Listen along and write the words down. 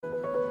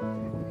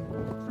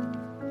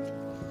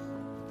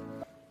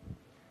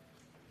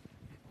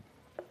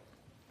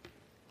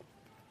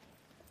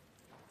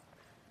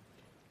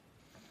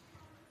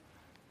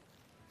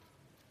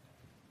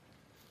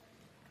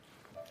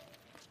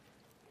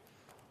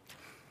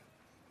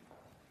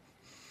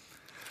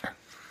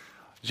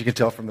As you can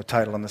tell from the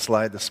title on the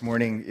slide, this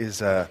morning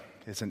is an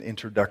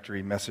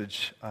introductory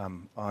message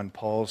on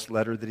Paul's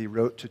letter that he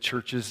wrote to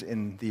churches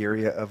in the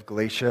area of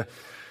Galatia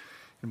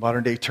in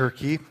modern-day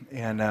Turkey.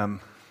 And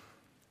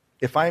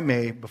if I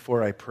may,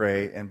 before I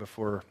pray and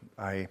before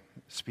I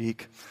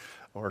speak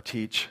or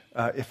teach,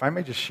 if I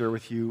may just share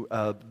with you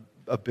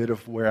a bit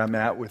of where I'm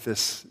at with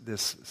this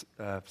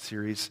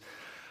series.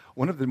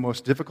 One of the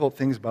most difficult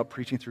things about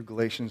preaching through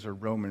Galatians or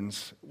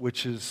Romans,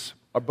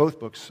 both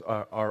books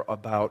are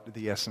about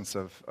the essence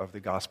of the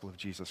gospel of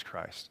Jesus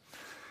Christ.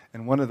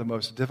 And one of the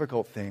most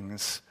difficult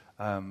things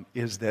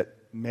is that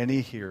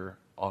many here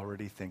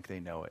already think they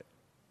know it.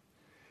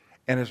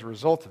 And as a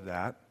result of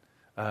that,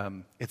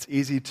 it's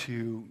easy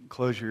to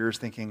close your ears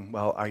thinking,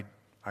 well,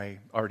 I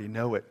already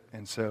know it.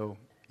 And so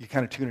you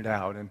kind of tune it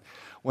out. And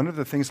one of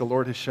the things the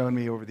Lord has shown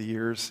me over the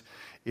years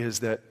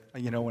is that,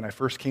 when I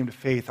first came to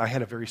faith, I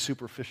had a very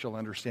superficial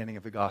understanding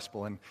of the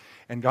gospel.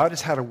 And God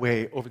has had a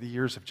way over the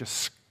years of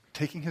just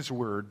taking His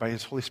Word by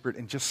His Holy Spirit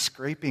and just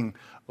scraping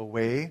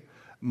away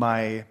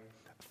my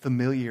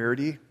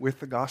familiarity with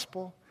the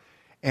gospel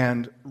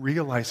and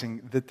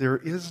realizing that there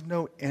is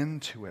no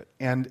end to it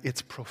and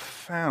its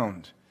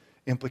profound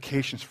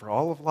implications for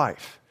all of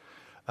life.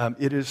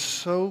 It is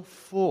so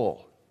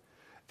full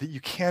that you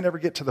can't ever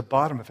get to the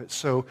bottom of it.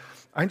 So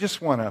I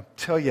just want to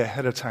tell you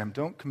ahead of time,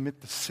 don't commit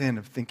the sin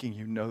of thinking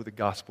you know the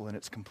gospel in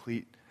its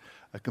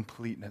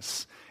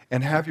completeness.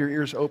 And have your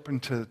ears open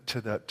to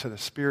the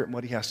Spirit and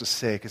what He has to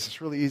say, because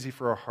it's really easy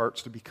for our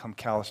hearts to become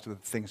callous to the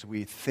things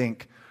we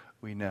think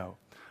we know.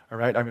 All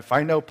right? If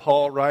I know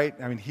Paul right,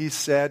 he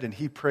said and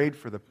he prayed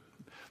for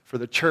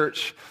the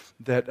church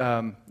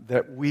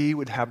that we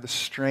would have the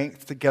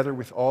strength together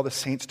with all the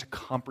saints to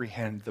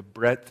comprehend the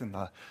breadth and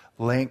the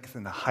length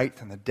and the height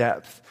and the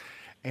depth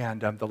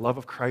and the love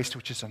of Christ,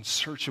 which is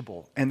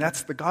unsearchable. And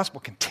the gospel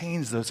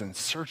contains those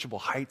unsearchable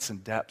heights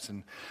and depths.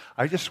 And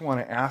I just want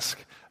to ask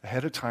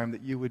ahead of time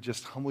that you would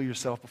just humble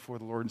yourself before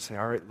the Lord and say,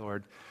 all right,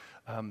 Lord,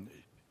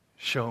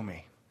 show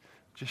me.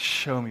 Just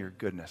show me your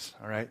goodness,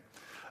 all right?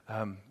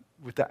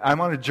 With that, I'm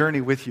on a journey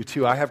with you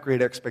too. I have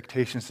great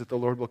expectations that the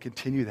Lord will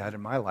continue that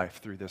in my life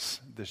through this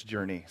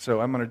journey.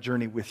 So I'm on a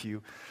journey with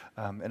you,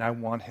 and I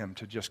want Him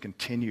to just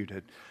continue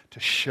to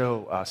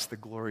show us the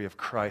glory of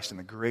Christ and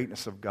the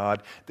greatness of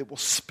God that will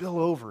spill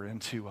over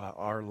into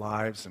our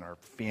lives and our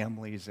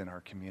families and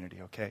our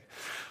community, okay?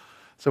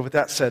 So with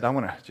that said, I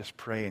want to just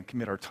pray and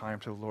commit our time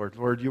to the Lord.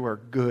 Lord, you are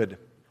good,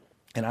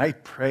 and I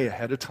pray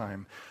ahead of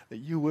time that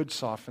you would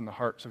soften the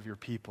hearts of your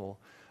people.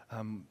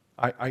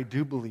 I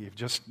do believe,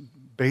 just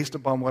based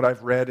upon what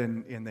I've read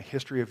in the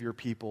history of your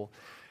people,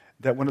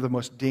 that one of the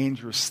most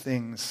dangerous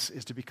things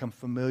is to become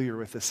familiar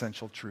with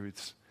essential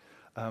truths.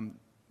 And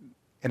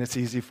it's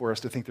easy for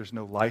us to think there's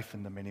no life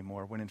in them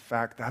anymore, when in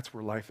fact that's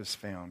where life is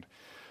found.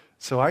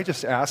 So I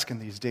just ask in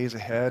these days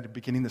ahead,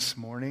 beginning this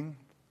morning,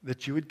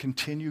 that you would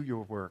continue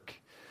your work.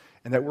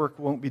 And that work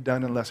won't be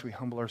done unless we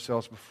humble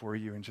ourselves before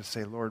you and just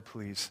say, Lord,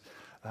 please,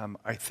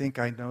 I think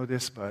I know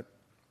this, but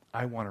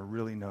I want to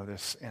really know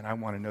this, and I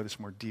want to know this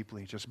more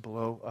deeply. Just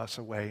blow us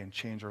away and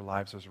change our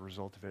lives as a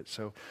result of it.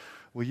 So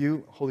will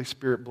you, Holy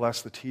Spirit,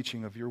 bless the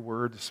teaching of your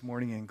word this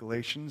morning in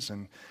Galatians,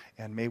 and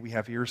may we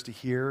have ears to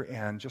hear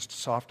and just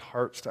soft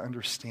hearts to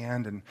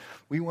understand. And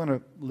we want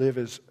to live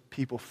as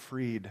people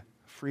freed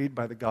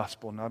by the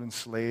gospel, not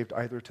enslaved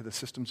either to the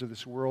systems of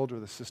this world or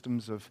the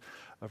systems of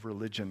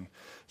religion.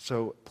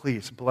 So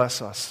please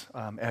bless us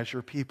as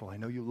your people. I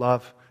know you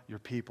love your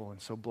people, and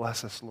so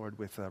bless us, Lord,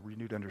 with a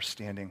renewed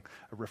understanding,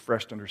 a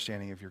refreshed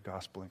understanding of your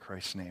gospel in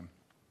Christ's name.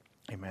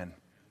 Amen.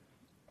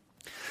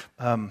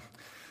 I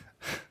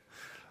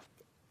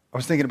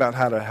was thinking about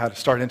how to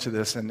start into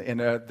this, and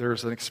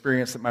there's an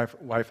experience that my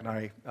wife and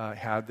I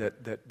had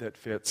that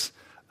fits.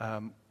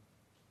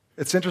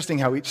 It's interesting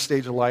how each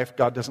stage of life,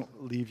 God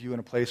doesn't leave you in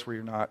a place where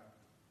you're not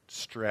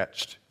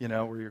stretched,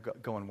 where you're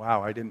going,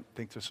 wow, I didn't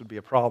think this would be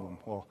a problem.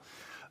 Well,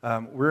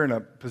 we're in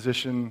a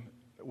position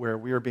where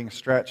we are being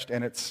stretched,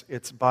 and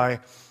it's by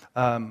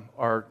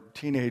our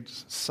teenage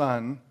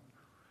son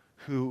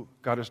who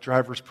got his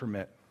driver's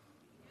permit.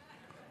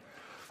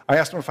 I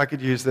asked him if I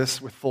could use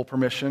this with full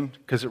permission,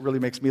 because it really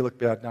makes me look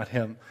bad, not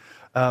him.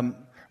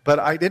 But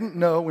I didn't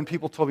know when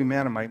people told me,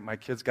 man, my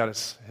kid's got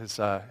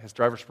his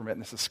driver's permit,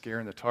 and this is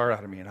scaring the tar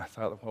out of me. And I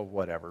thought, well,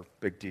 whatever,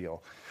 big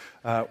deal.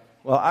 Well,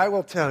 I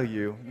will tell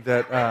you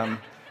that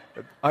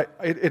I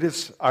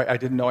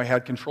didn't know I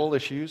had control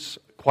issues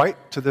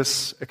quite to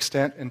this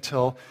extent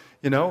until,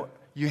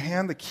 you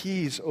hand the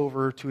keys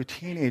over to a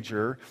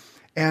teenager,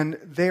 and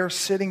they're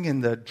sitting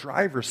in the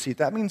driver's seat.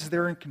 That means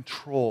they're in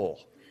control.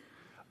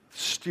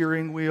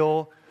 Steering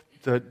wheel,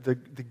 the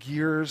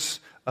gears,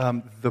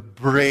 the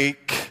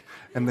brake,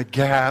 and the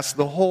gas,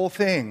 the whole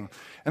thing.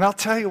 And I'll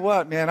tell you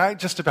what, man, I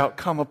just about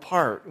come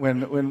apart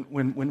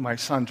when my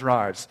son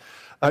drives.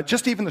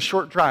 Just even the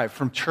short drive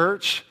from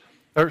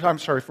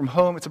from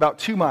home, it's about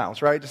 2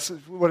 miles, right?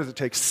 What does it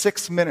take?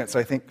 6 minutes,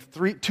 I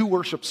think. 2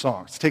 worship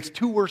songs. It takes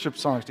 2 worship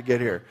songs to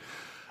get here.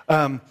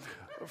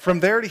 From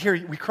there to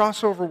here, we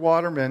cross over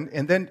Waterman,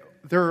 and then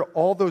there are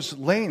all those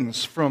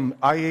lanes from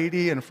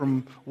I-80 and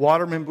from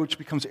Waterman, which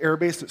becomes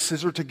Airbase, that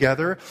scissor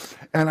together,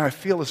 and I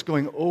feel us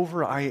going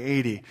over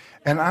I-80.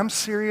 And I'm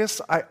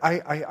serious,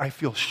 I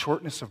feel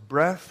shortness of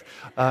breath.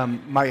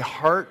 My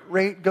heart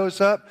rate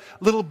goes up.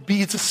 Little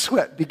beads of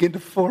sweat begin to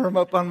form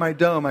up on my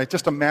dome. I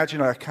just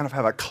imagine I kind of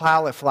have a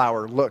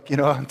cauliflower look,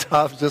 on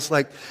top, just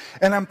like,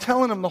 and I'm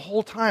telling him the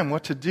whole time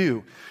what to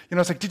do.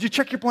 It's like, did you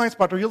check your blind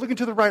spot? Are you looking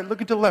to the right,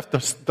 looking to the left?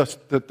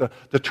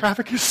 The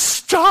traffic is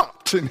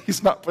stopped, and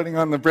he's not putting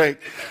on the brake.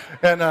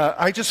 And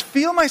I just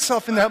feel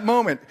myself in that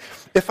moment.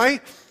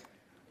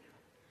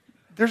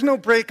 There's no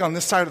brake on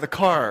this side of the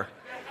car,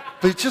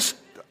 but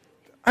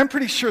I'm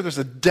pretty sure there's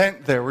a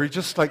dent there where you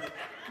just like,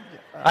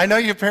 I know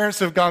your parents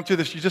have gone through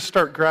this. You just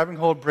start grabbing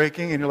hold,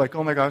 braking, and you're like,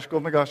 oh my gosh, oh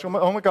my gosh, oh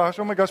my gosh,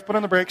 oh my gosh, put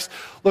on the brakes,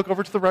 look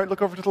over to the right,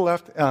 look over to the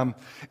left.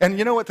 And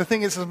you know what? The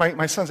thing is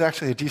my son's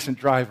actually a decent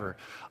driver.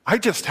 I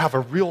just have a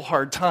real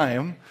hard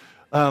time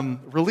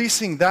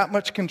releasing that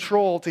much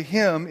control to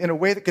him in a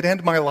way that could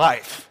end my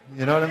life.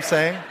 You know what I'm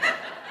saying?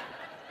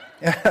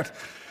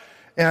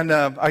 and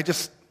I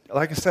just,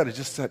 like I said, it's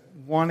just that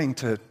wanting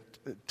to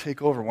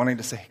take over, wanting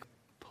to say,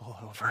 pull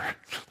over,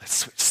 let's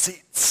switch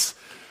seats.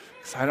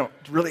 Because I don't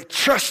really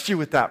trust you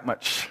with that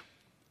much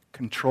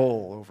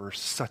control over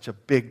such a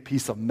big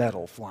piece of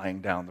metal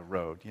flying down the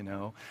road,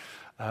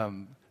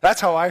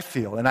 That's how I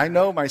feel. And I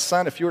know my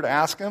son, if you were to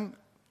ask him,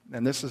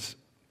 and this is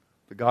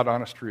the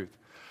God-honest truth,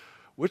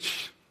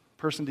 which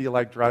person do you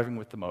like driving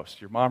with the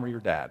most, your mom or your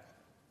dad?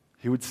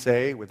 He would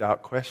say,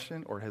 without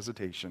question or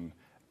hesitation,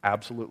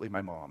 absolutely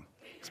my mom,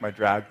 because my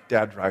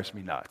dad drives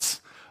me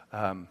nuts.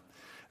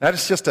 That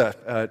is just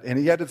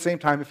and yet at the same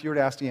time, if you were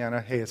to ask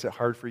Deanna, hey, is it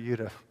hard for you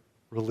to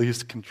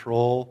release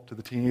control to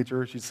the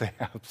teenager? She'd say,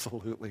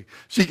 absolutely.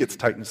 She gets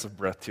tightness of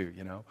breath too,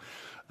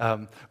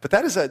 But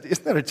that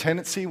isn't that a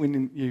tendency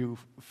when you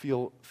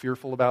feel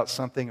fearful about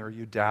something or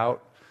you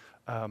doubt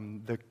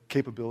the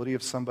capability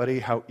of somebody,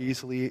 how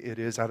easily it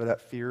is out of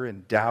that fear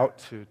and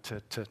doubt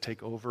to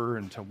take over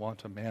and to want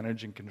to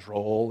manage and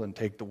control and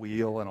take the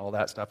wheel and all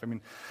that stuff.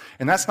 And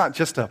that's not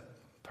just a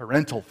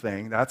parental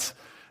thing. That's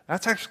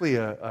actually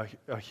a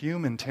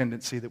human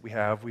tendency that we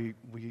have. We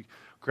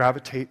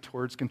gravitate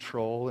towards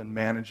control and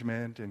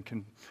management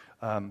and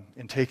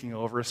taking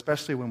over,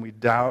 especially when we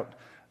doubt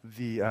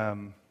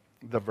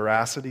the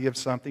veracity of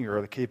something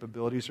or the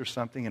capabilities or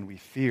something, and we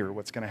fear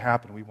what's going to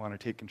happen. We want to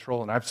take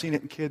control. And I've seen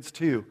it in kids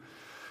too.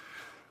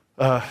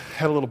 Had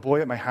a little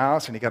boy at my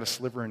house, and he got a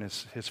sliver in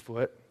his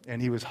foot,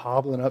 and he was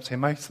hobbling up saying,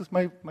 my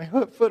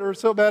foot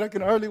hurts so bad I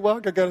can hardly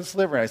walk, I got a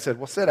sliver. And I said,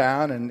 well, sit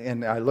down.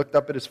 And I looked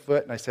up at his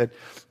foot, and I said,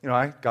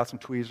 I got some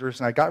tweezers,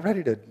 and I got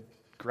ready to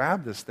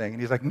grab this thing.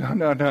 And he's like, no,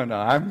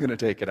 I'm going to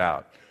take it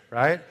out,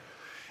 right?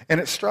 And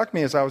it struck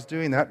me as I was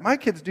doing that, my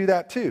kids do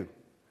that too.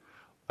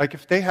 Like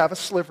if they have a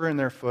sliver in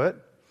their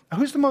foot,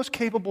 who's the most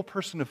capable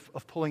person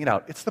of pulling it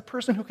out? It's the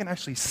person who can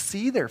actually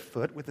see their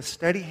foot with a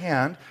steady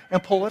hand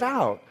and pull it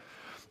out.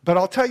 But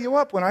I'll tell you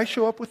what, when I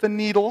show up with a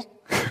needle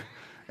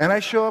and I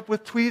show up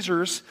with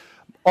tweezers,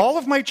 all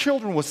of my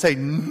children will say,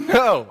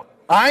 no,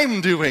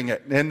 I'm doing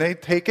it. And they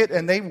take it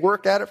and they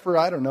work at it for,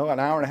 I don't know, an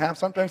hour and a half.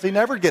 Sometimes they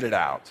never get it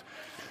out.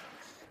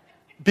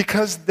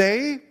 Because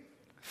they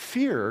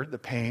fear the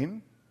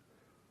pain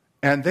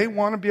and they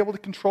want to be able to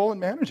control and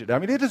manage it.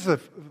 It is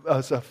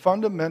a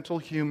fundamental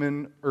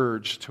human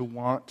urge to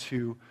want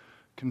to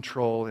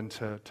control and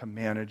to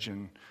manage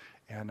and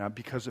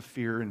because of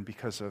fear and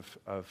because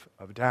of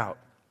doubt.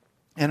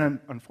 And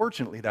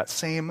unfortunately, that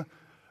same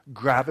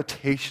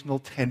gravitational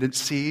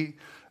tendency,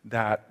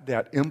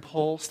 that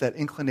impulse, that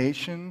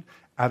inclination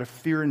out of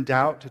fear and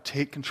doubt to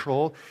take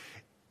control,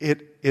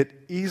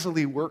 it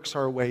easily works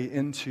our way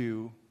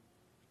into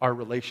our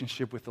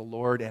relationship with the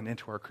Lord and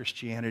into our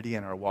Christianity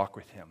and our walk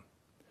with Him.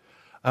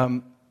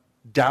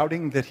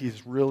 Doubting that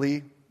He's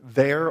really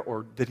there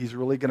or that He's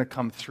really going to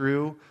come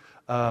through,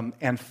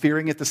 and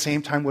fearing at the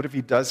same time, what if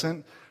He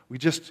doesn't? We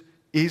just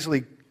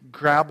easily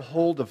grab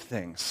hold of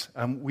things.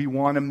 We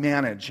want to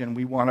manage and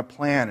we want to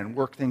plan and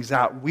work things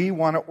out. We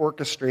want to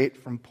orchestrate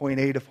from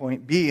point A to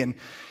point B. And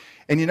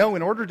in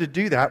order to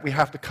do that, we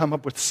have to come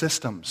up with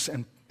systems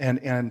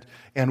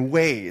and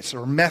ways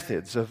or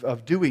methods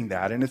of doing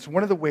that. And it's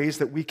one of the ways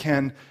that we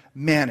can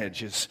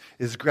manage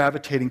is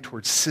gravitating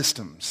towards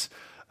systems.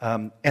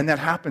 And that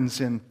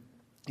happens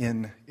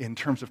in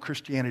terms of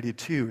Christianity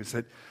too, is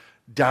that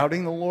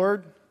doubting the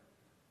Lord,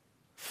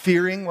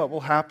 fearing what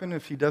will happen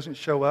if He doesn't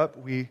show up,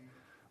 we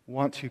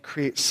want to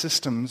create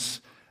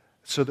systems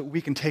so that we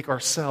can take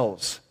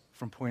ourselves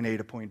from point A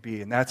to point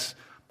B. And that's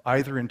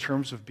either in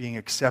terms of being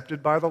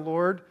accepted by the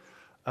Lord,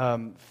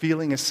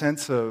 feeling a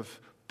sense of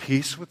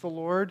peace with the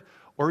Lord,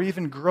 or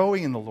even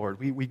growing in the Lord.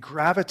 We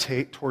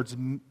gravitate towards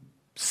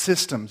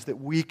systems that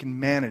we can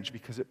manage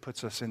because it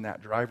puts us in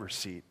that driver's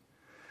seat.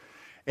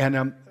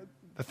 And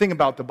the thing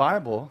about the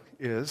Bible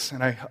is,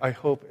 and I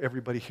hope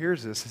everybody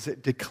hears this, is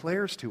it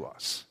declares to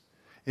us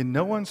in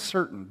no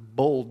uncertain,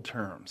 bold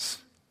terms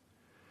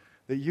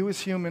that you as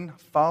human,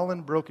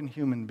 fallen, broken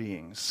human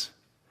beings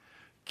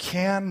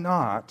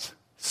cannot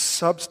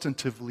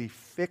substantively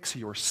fix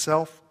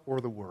yourself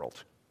or the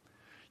world.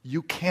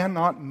 You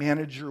cannot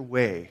manage your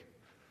way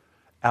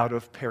out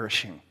of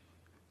perishing.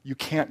 You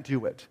can't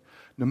do it.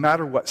 No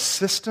matter what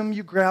system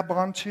you grab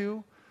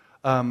onto,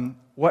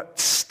 what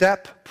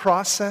step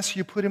process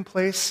you put in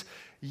place,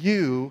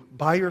 you,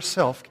 by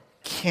yourself,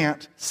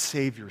 can't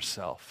save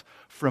yourself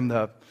from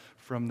the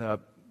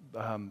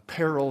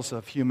perils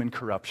of human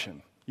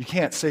corruption. You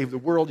can't save the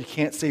world, you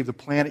can't save the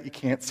planet, you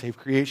can't save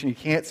creation, you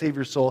can't save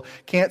your soul,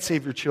 can't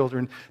save your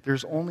children.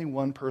 There's only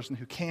one person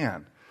who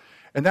can.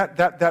 And that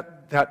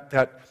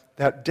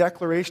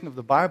declaration of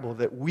the Bible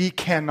that we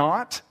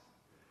cannot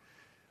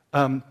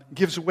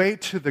gives way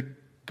to the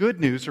good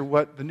news, or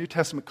what the New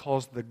Testament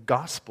calls the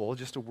gospel,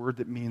 just a word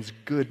that means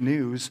good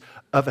news,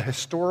 of a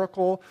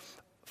historical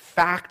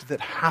fact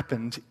that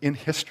happened in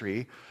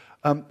history,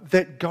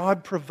 that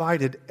God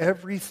provided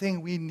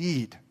everything we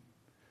need.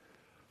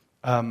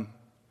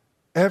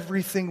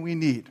 Everything we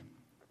need.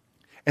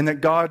 And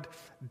that God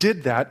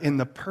did that in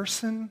the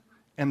person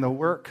and the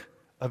work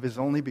of his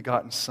only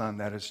begotten Son,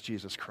 that is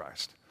Jesus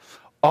Christ.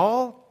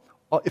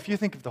 If you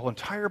think of the whole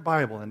entire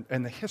Bible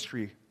and the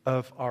history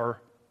of our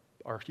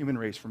human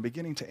race from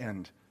beginning to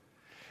end,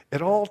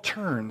 it all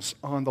turns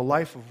on the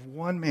life of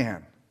one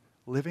man,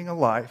 living a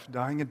life,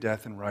 dying a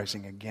death, and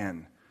rising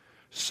again.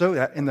 So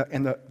that,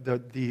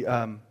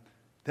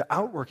 the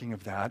outworking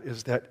of that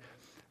is that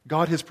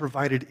God has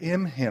provided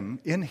in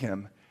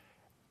him,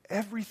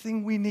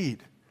 everything we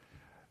need.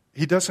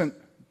 He doesn't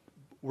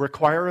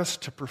require us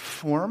to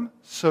perform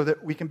so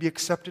that we can be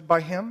accepted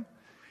by him.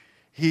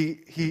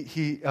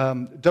 He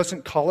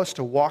doesn't call us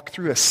to walk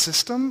through a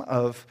system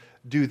of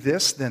do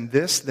this, then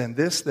this, then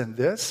this, then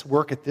this,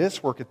 work at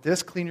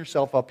this, clean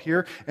yourself up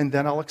here, and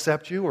then I'll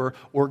accept you,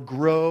 or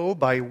grow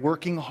by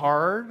working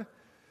hard.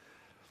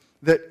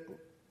 That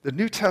the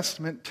New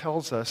Testament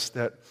tells us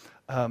that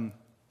God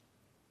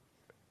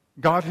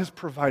has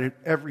provided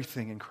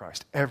everything in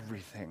Christ,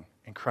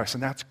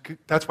 and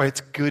that's why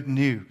it's good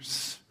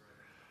news.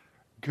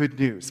 Good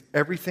news.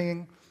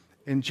 Everything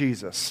in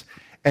Jesus.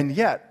 And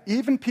yet,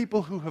 even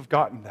people who have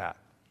gotten that,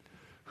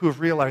 who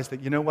have realized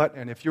that, you know what,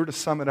 and if you're to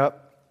sum it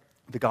up,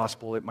 the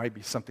gospel, it might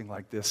be something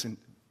like this in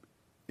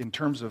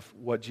terms of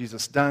what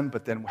Jesus done,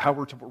 but then how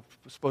we're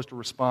supposed to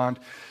respond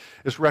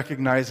is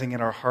recognizing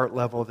in our heart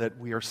level that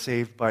we are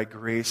saved by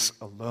grace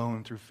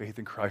alone, through faith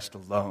in Christ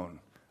alone.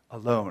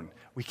 Alone.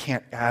 We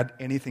can't add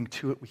anything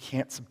to it. We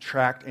can't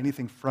subtract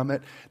anything from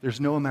it. There's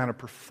no amount of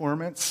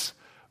performance,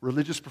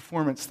 religious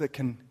performance, that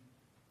can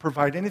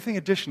provide anything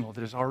additional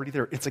that is already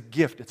there. It's a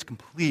gift. It's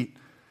complete.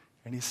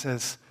 And he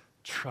says,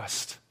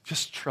 trust.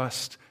 Just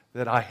trust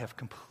that I have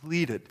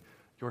completed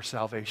your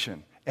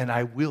salvation, and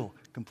I will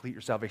complete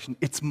your salvation.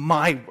 It's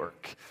my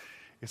work.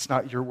 It's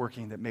not your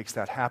working that makes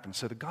that happen.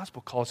 So the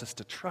gospel calls us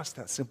to trust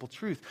that simple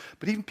truth.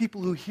 But even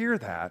people who hear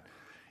that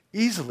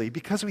easily,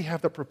 because we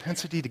have the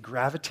propensity to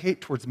gravitate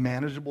towards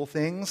manageable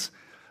things,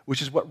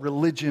 which is what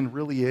religion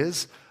really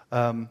is,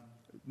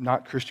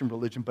 not Christian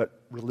religion,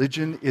 but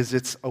religion is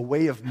it's a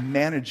way of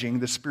managing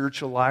the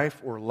spiritual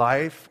life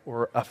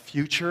or a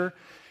future.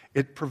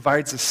 It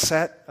provides a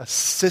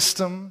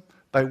system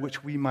by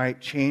which we might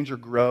change or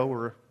grow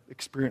or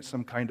experience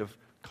some kind of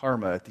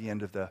karma at the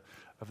end of the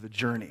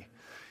journey.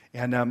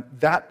 And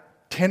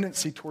that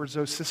tendency towards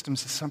those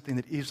systems is something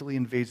that easily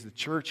invades the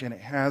church, and it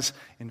has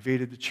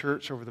invaded the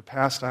church over the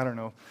past, as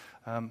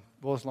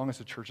long as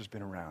the church has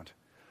been around.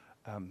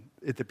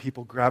 The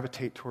people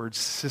gravitate towards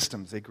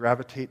systems. They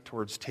gravitate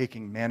towards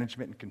taking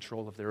management and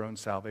control of their own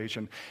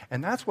salvation.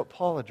 And that's what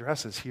Paul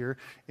addresses here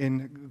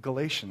in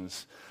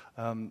Galatians.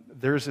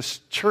 There's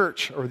this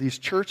church, or these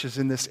churches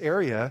in this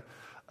area,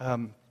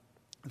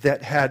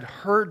 that had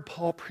heard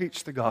Paul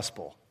preach the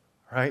gospel,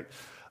 right?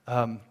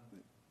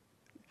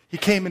 He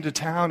came into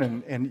town,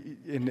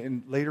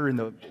 and later in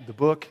the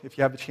book, if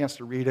you have a chance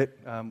to read it,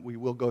 we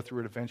will go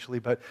through it eventually,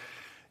 but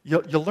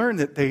you'll learn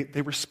that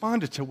they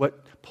responded to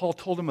what Paul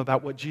told them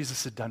about what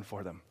Jesus had done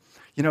for them.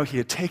 You know, he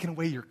had taken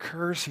away your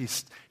curse,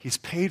 he's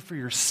paid for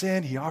your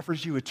sin, he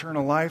offers you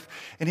eternal life,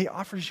 and he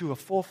offers you a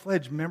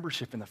full-fledged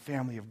membership in the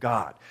family of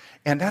God.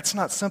 And that's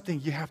not something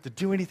you have to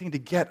do anything to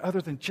get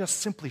other than just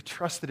simply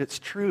trust that it's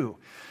true.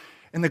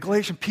 And the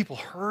Galatian people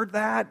heard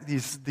that,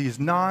 these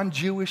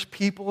non-Jewish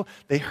people,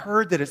 they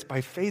heard that it's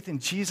by faith in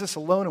Jesus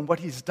alone and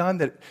what he's done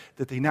that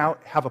they now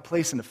have a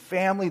place in the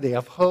family, they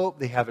have hope,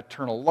 they have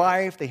eternal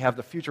life, they have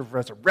the future of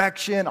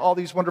resurrection, all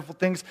these wonderful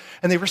things,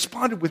 and they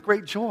responded with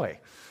great joy.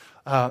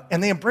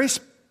 And they embraced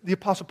the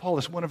Apostle Paul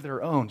as one of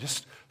their own,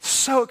 just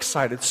so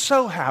excited,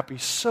 so happy,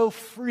 so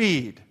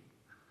freed.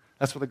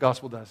 That's what the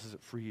gospel does, is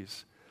it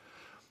frees.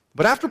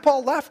 But after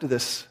Paul left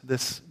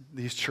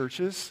these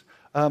churches,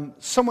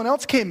 someone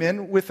else came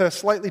in with a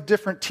slightly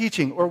different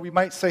teaching, or we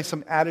might say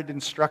some added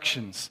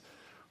instructions.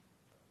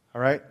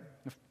 All right?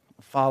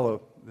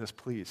 Follow this,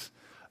 please.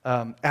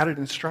 Added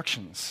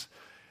instructions.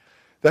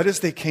 That is,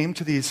 they came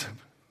to these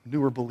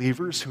newer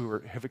believers who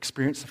have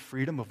experienced the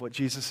freedom of what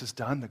Jesus has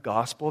done, the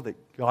gospel, that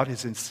God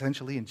has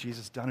essentially, and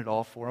Jesus done it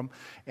all for them.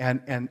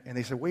 And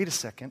they said, wait a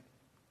second,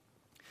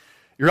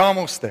 you're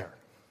almost there.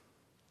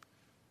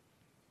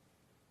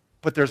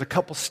 but there's a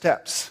couple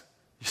steps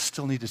you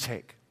still need to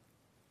take.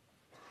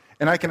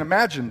 And I can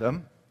imagine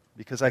them,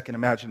 because I can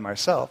imagine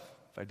myself,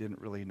 if I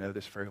didn't really know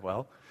this very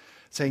well,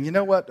 saying, you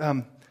know what,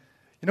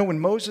 when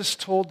Moses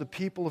told the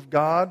people of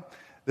God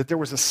that there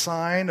was a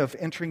sign of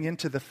entering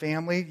into the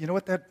family, you know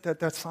what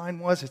that sign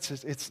was?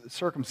 It's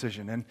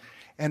circumcision.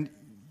 And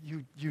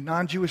you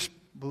non-Jewish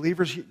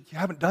believers, you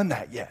haven't done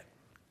that yet.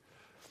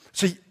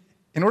 So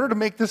in order to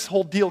make this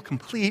whole deal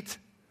complete,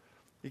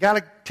 you got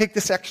to take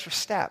this extra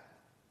step.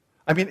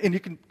 I mean, and you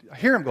can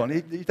hear him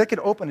going, they could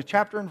open a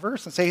chapter and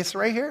verse and say, it's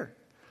right here.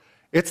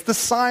 It's the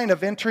sign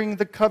of entering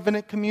the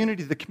covenant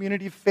community, the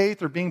community of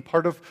faith, or being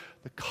part of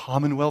the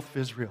Commonwealth of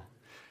Israel.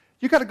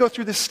 You got to go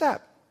through this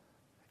step.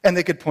 And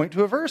they could point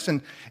to a verse.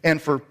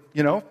 And for,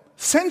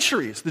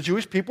 centuries, the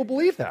Jewish people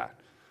believed that.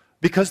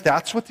 Because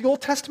that's what the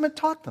Old Testament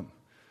taught them.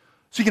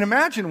 So you can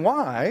imagine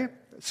why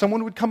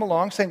someone would come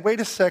along saying, wait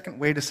a second.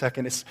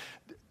 It's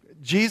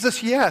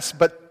Jesus, yes,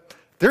 but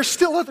there's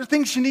still other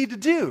things you need to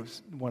do.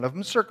 One of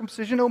them is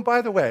circumcision. Oh,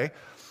 by the way,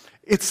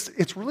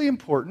 it's really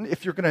important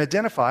if you're going to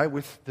identify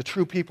with the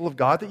true people of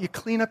God that you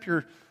clean up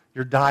your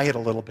diet a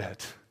little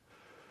bit.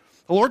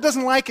 The Lord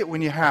doesn't like it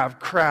when you have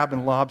crab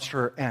and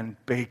lobster and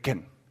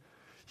bacon.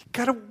 You've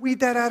got to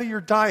weed that out of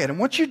your diet. And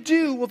once you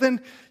do, well,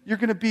 then you're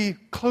going to be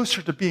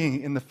closer to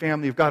being in the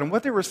family of God. And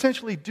what they were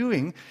essentially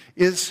doing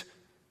is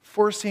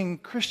forcing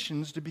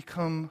Christians to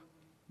become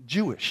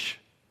Jewish.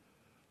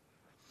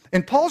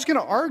 And Paul's going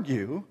to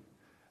argue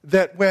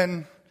that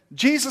when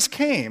Jesus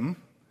came,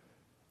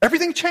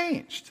 everything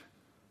changed.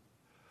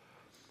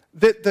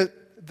 That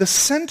the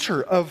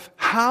center of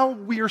how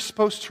we are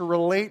supposed to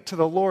relate to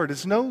the Lord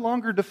is no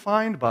longer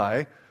defined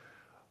by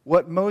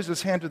what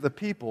Moses handed the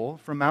people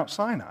from Mount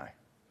Sinai,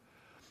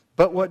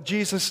 but what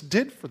Jesus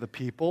did for the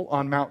people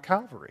on Mount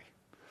Calvary.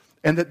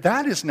 And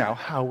that is now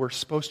how we're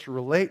supposed to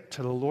relate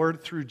to the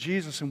Lord through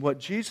Jesus and what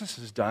Jesus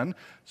has done.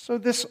 So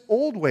this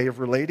old way of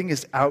relating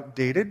is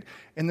outdated,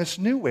 and this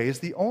new way is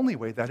the only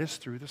way, that is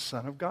through the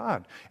Son of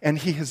God. And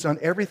He has done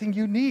everything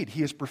you need.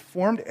 He has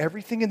performed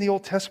everything in the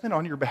Old Testament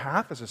on your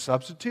behalf as a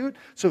substitute,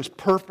 so it's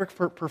perfect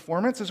for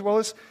performance, as well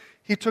as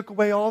He took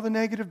away all the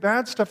negative,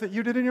 bad stuff that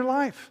you did in your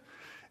life,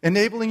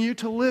 enabling you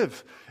to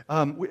live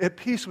at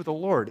peace with the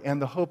Lord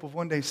and the hope of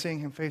one day seeing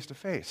Him face to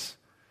face.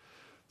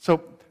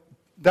 So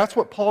that's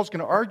what Paul's going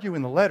to argue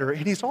in the letter,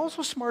 and he's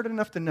also smart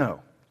enough to know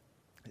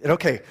that,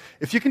 okay,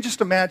 if you can just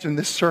imagine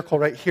this circle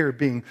right here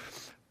being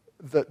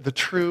the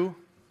true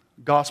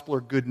gospel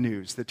or good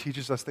news that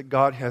teaches us that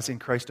God has in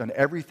Christ done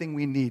everything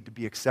we need to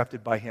be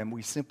accepted by Him,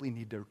 we simply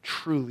need to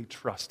truly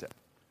trust it.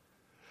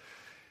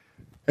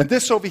 And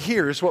this over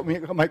here is what we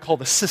might call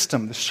the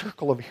system, the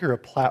circle over here, a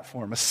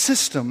platform, a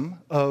system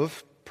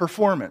of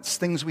performance,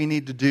 things we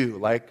need to do,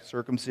 like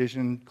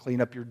circumcision,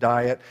 clean up your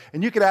diet.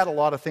 And you could add a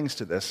lot of things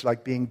to this,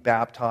 like being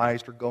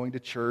baptized or going to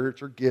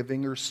church or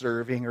giving or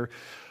serving or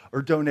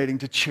donating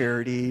to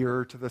charity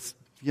or to this,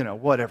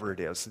 whatever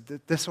it is.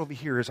 This over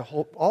here is a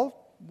whole,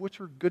 all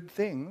which are good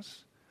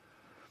things.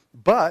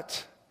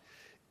 But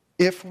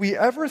if we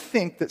ever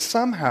think that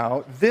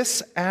somehow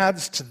this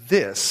adds to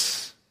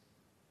this,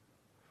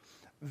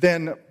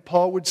 then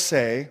Paul would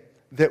say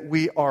that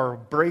we are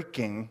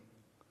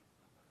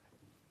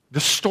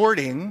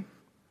distorting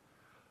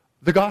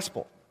the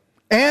gospel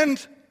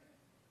and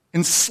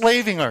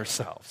enslaving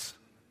ourselves.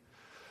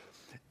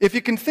 If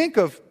you can think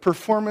of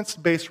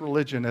performance-based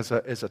religion as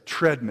a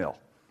treadmill,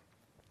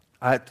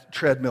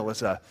 treadmill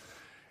is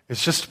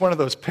just one of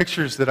those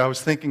pictures that I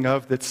was thinking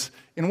of that's,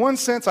 in one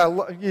sense,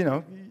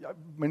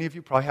 many of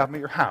you probably have them at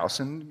your house,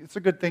 and it's a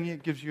good thing,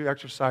 it gives you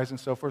exercise and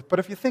so forth, but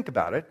if you think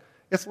about it,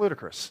 it's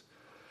ludicrous.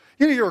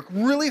 You work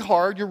really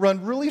hard, you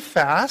run really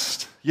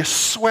fast, you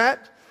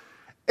sweat,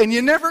 and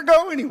you never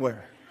go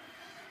anywhere.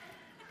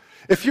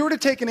 If you were to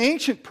take an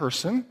ancient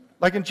person,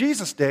 like in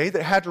Jesus' day,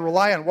 that had to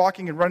rely on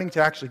walking and running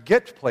to actually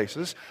get to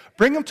places,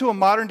 bring them to a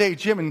modern-day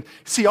gym and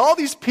see all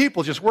these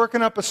people just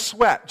working up a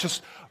sweat,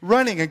 just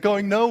running and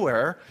going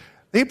nowhere,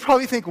 they'd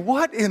probably think,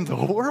 what in the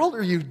world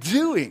are you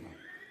doing?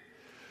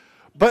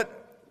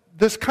 But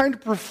this kind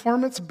of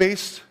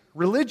performance-based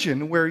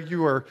religion where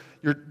you're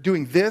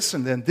doing this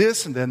and then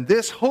this and then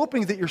this,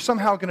 hoping that you're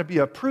somehow going to be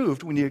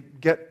approved when you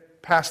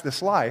get past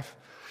this life,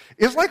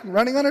 is like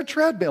running on a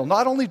treadmill.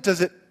 Not only does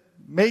it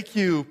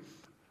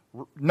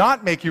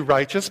not make you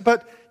righteous,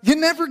 but you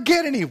never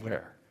get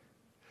anywhere.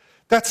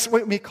 That's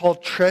what we call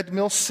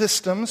treadmill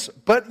systems,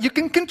 but you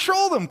can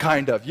control them,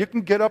 kind of. You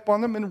can get up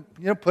on them and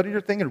put in your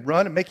thing and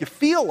run and make you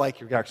feel like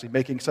you're actually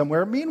making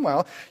somewhere.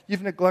 Meanwhile,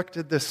 you've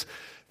neglected this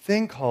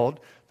thing called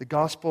the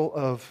gospel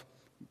of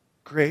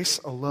grace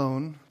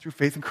alone through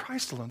faith in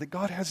Christ alone, that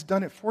God has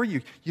done it for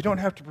you. You don't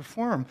have to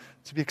perform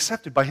to be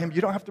accepted by Him.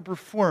 You don't have to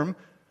perform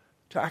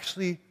to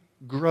actually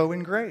grow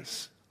in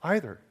grace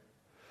either.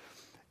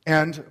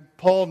 And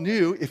Paul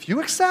knew if you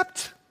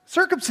accept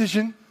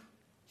circumcision,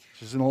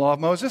 which is in the law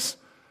of Moses,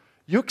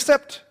 you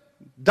accept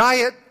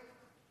diet,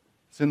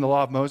 it's in the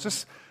law of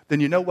Moses, then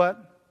you know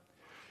what?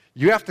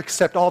 You have to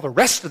accept all the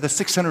rest of the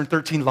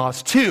 613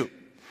 laws too.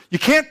 You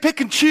can't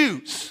pick and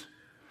choose.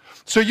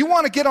 So you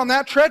want to get on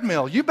that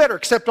treadmill, you better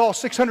accept all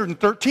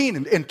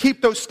 613 and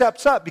keep those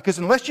steps up, because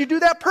unless you do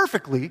that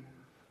perfectly,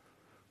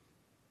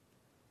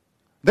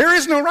 there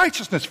is no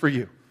righteousness for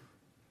you.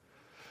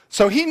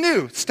 So he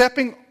knew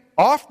stepping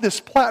off this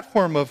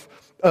platform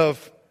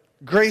of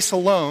grace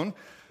alone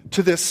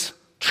to this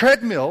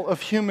treadmill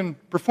of human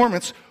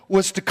performance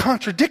was to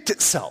contradict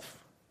itself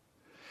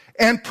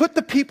and put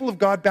the people of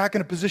God back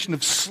in a position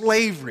of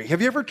slavery.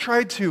 Have you ever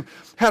tried to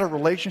have a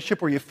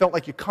relationship where you felt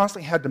like you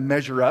constantly had to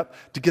measure up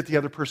to get the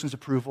other person's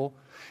approval?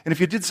 And if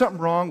you did something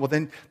wrong, well,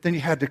 then you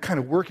had to kind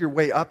of work your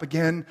way up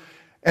again.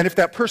 And if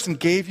that person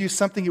gave you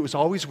something, it was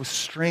always with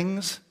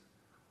strings.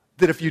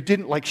 That if you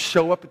didn't like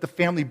show up at the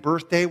family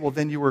birthday, well,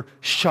 then you were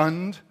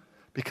shunned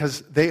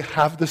because they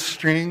have the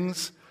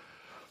strings.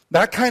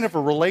 That kind of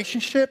a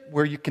relationship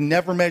where you can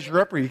never measure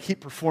up, where you keep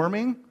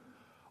performing,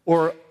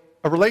 or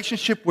a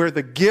relationship where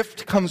the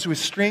gift comes with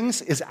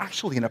strings, is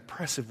actually an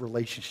oppressive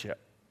relationship.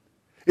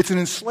 It's an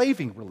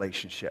enslaving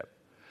relationship.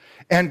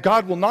 And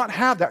God will not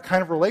have that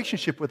kind of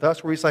relationship with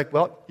us where he's like,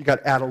 well, you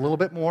got to add a little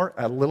bit more,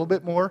 add a little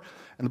bit more.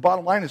 And the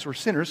bottom line is we're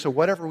sinners, so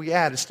whatever we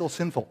add is still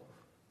sinful.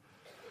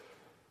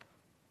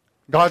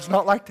 God's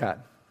not like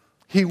that.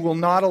 He will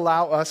not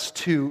allow us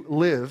to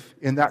live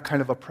in that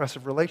kind of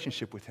oppressive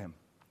relationship with him.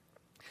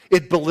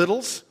 It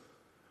belittles,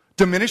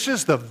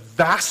 diminishes the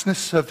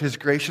vastness of his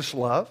gracious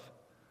love,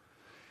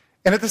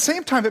 and at the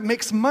same time, it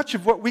makes much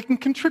of what we can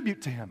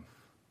contribute to him.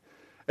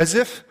 As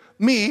if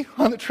me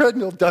on the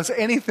treadmill does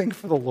anything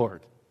for the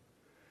Lord.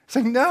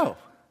 Saying, no,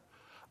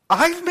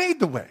 I've made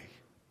the way.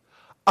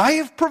 I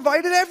have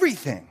provided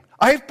everything.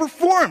 I have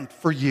performed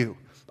for you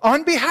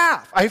on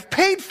behalf. I've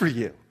paid for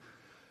you.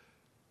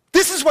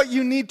 This is what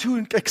you need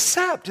to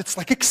accept. It's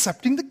like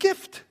accepting the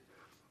gift.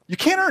 You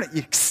can't earn it. You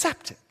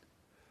accept it.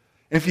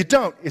 And if you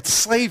don't, it's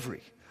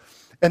slavery.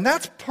 And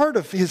that's part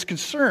of his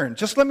concern.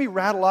 Just let me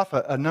rattle off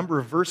a number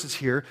of verses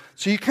here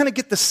so you kind of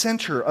get the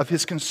center of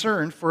his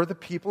concern for the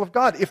people of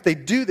God if they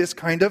do this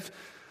kind of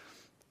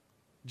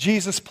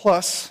Jesus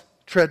plus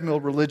treadmill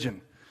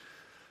religion.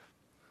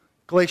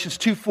 Galatians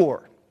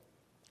 2:4.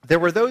 There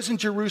were those in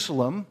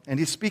Jerusalem, and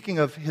he's speaking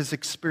of his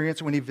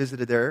experience when he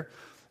visited there,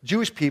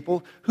 Jewish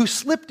people who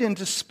slipped in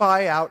to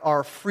spy out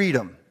our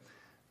freedom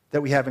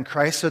that we have in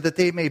Christ so that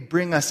they may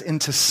bring us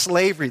into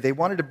slavery. They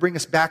wanted to bring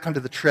us back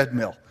onto the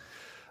treadmill.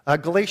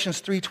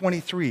 Galatians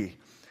 3:23.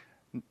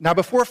 Now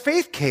before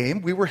faith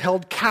came, we were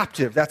held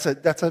captive. That's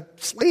a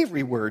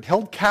slavery word,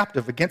 held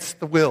captive against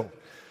the will,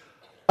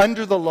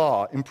 under the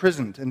law,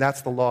 imprisoned, and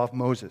that's the law of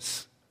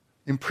Moses.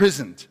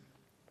 Imprisoned.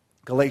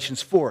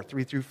 Galatians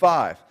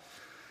 4:3-5.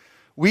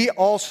 We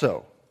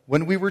also,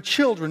 when we were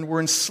children,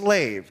 were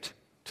enslaved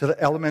to the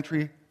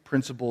elementary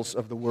principles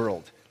of the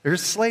world.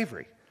 There's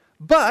slavery.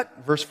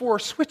 But, verse 4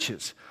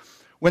 switches.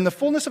 When the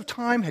fullness of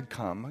time had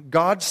come,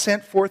 God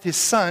sent forth his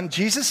Son,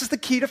 Jesus is the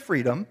key to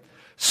freedom,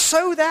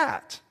 so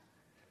that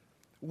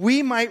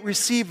we might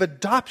receive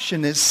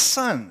adoption as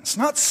sons.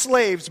 Not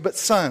slaves, but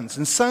sons.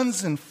 And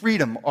sons and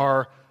freedom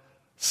are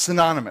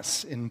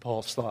synonymous in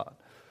Paul's thought.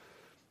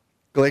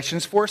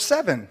 Galatians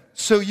 4:7.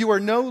 So you are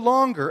no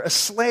longer a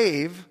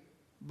slave,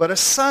 but a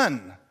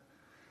son.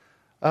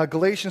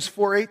 Galatians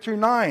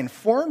 4:8-9.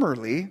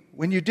 Formerly,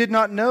 when you did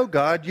not know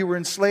God, you were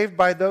enslaved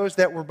by those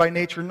that were by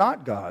nature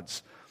not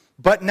God's.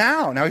 But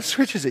now he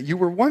switches it. You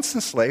were once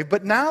enslaved,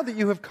 but now that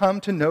you have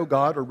come to know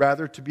God, or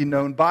rather to be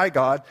known by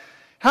God,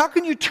 how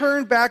can you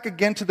turn back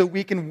again to the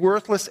weak and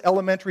worthless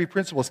elementary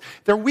principles?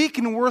 They're weak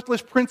and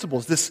worthless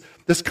principles, this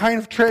kind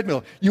of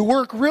treadmill. You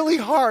work really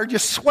hard, you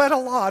sweat a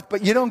lot,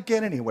 but you don't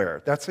get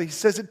anywhere. That's what he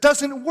says. It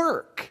doesn't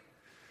work.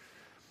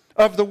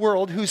 Of the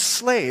world whose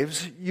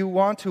slaves you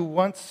want to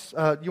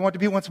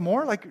be once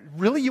more? Like,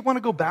 really, you want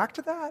to go back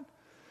to that?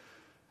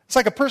 It's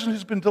like a person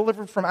who's been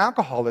delivered from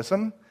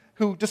alcoholism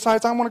who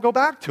decides, I want to go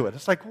back to it.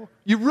 It's like, well,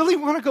 you really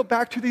want to go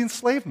back to the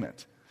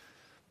enslavement?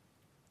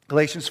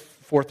 Galatians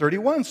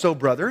 4:31, so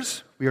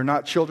brothers, we are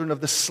not children of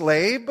the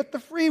slave, but the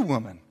free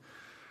woman.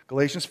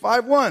 Galatians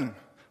 5:1,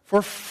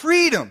 for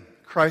freedom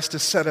Christ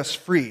has set us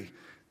free.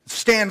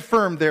 Stand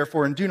firm,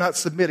 therefore, and do not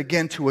submit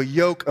again to a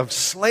yoke of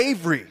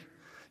slavery.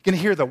 You can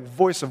hear the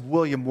voice of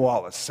William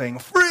Wallace saying,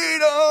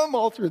 freedom,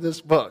 all through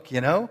this book,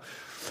 you know?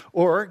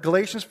 Or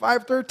Galatians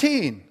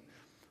 5:13,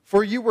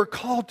 for you were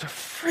called to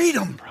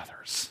freedom,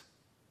 brothers.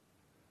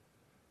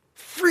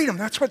 Freedom,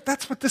 that's what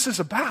this is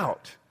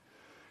about.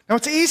 Now,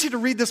 it's easy to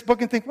read this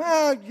book and think,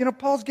 well,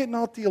 Paul's getting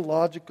all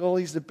theological.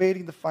 He's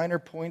debating the finer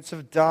points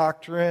of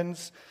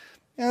doctrines.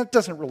 It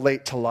doesn't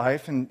relate to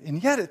life.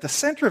 And yet, at the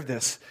center of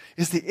this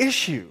is the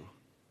issue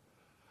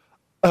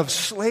of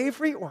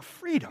slavery or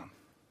freedom.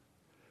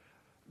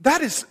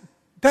 That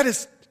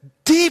is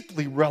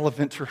deeply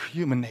relevant to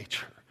human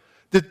nature.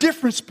 The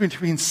difference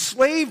between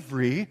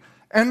slavery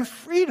and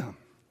freedom.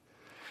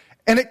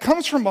 And it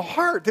comes from a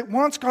heart that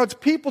wants God's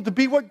people to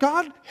be what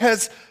God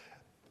has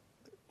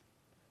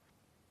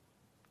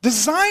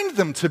designed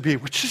them to be,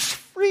 which is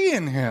free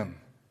in him.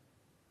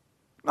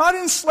 Not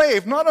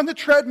enslaved, not on the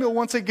treadmill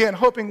once again,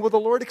 hoping, will the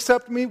Lord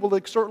accept me? Will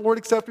the Lord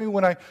accept me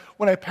when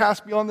I pass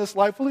beyond this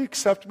life? Will he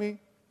accept me?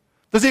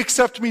 Does he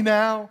accept me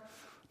now?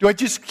 Do I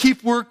just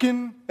keep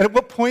working? And at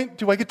what point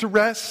do I get to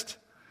rest?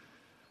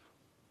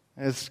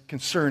 His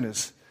concern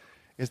is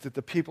that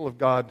the people of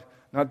God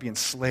not be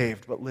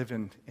enslaved, but live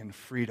in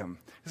freedom.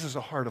 This is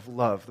a heart of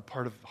love, the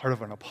heart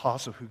of an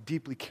apostle who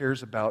deeply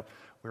cares about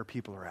where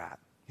people are at.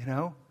 You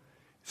know?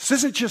 This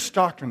isn't just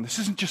doctrine. This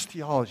isn't just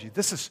theology.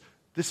 This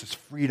is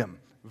freedom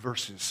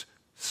versus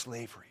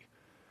slavery.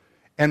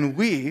 And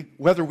we,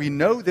 whether we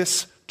know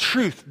this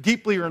truth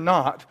deeply or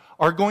not,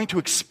 are going to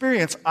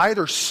experience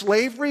either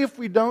slavery if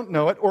we don't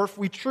know it, or if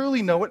we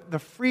truly know it, the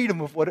freedom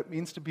of what it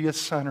means to be a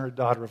son or a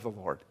daughter of the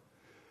Lord.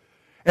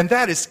 And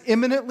that is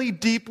eminently,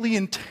 deeply,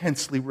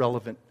 intensely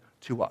relevant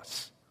to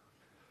us.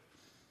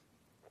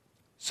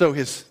 So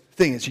his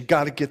thing is, you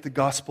got to get the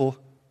gospel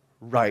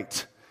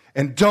right.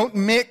 And don't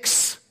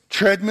mix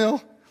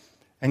treadmill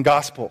and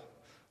gospel.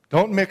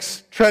 Don't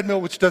mix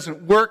treadmill, which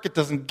doesn't work, it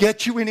doesn't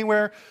get you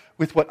anywhere,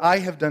 with what I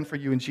have done for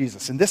you in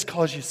Jesus. And this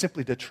calls you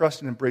simply to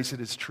trust and embrace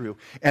it as true.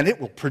 And it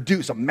will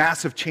produce a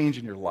massive change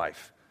in your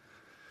life.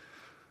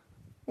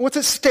 What's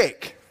at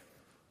stake?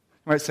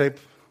 You might say,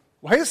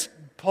 why is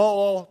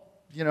Paul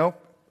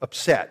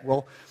upset?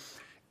 Well,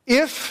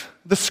 if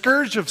the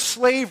scourge of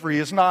slavery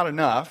is not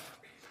enough,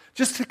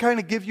 just to kind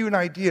of give you an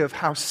idea of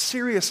how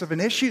serious of an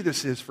issue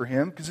this is for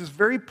him, because it's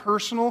very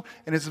personal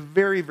and it's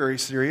very, very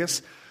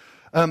serious,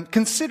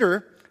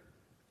 consider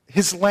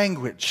his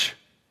language.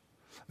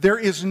 There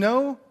is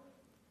no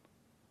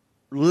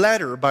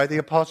letter by the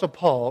Apostle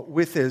Paul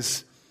with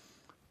his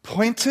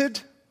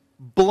pointed,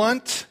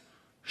 blunt,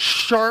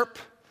 sharp,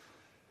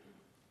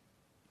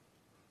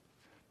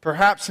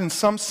 perhaps in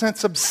some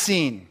sense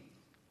obscene.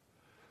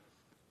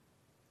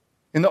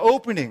 In the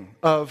opening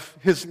of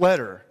his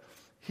letter,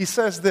 he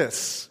says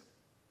this,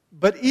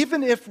 "But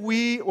even if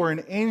we or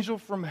an angel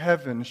from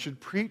heaven should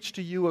preach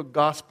to you a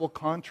gospel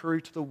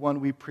contrary to the one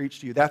we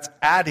preach to you," that's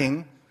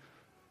adding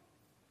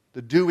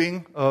the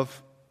doing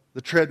of the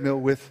treadmill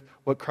with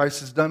what Christ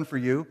has done for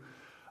you,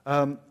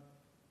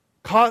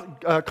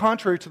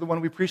 contrary to the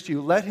one we preach to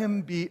you, "let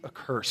him be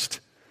accursed."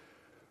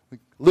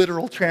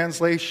 Literal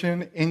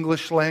translation,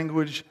 English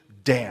language,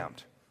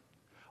 damned.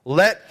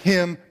 Let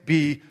him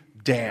be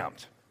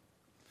damned.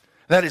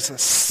 That is a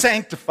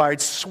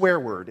sanctified swear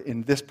word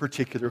in this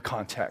particular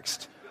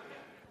context.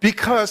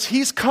 Because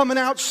he's coming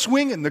out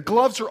swinging. The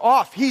gloves are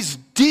off. He's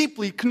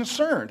deeply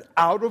concerned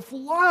out of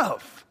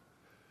love.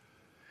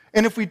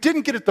 And if we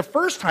didn't get it the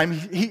first time,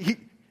 he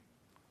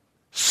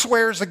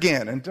swears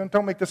again. And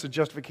don't make this a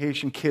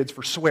justification, kids,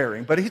 for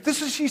swearing. But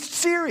he's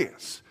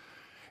serious.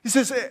 He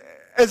says,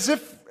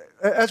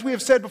 as we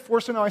have said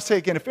before, so now I say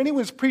again, if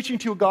anyone is preaching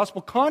to you a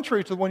gospel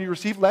contrary to the one you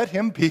receive, let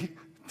him be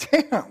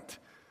damned.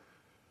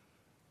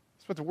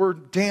 That's what the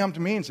word damned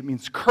means. It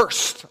means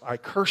cursed. I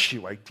curse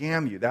you. I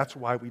damn you. That's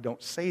why we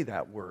don't say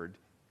that word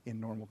in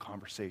normal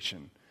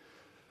conversation.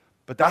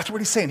 But that's what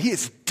he's saying. He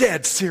is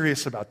dead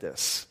serious about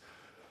this.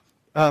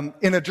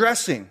 In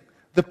addressing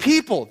the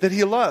people that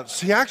he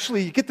loves,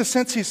 you get the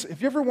sense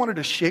have you ever wanted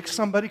to shake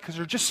somebody because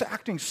they're just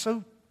acting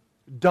so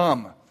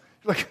dumb?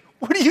 You're like,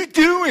 what are you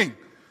doing?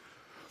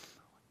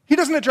 He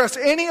doesn't address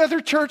any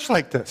other church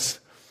like this.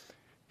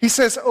 He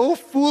says, "Oh,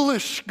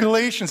 foolish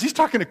Galatians." He's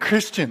talking to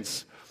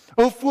Christians.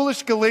 "Oh,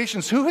 foolish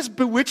Galatians, who has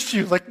bewitched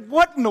you?" Like,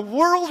 what in the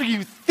world are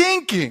you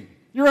thinking?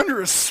 You're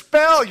under a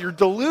spell. You're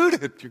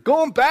deluded. You're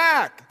going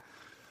back.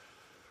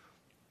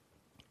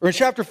 Or in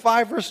chapter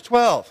 5, verse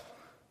 12.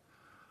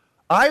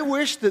 "I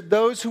wish that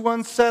those who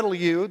unsettle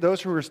you,"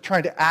 those who are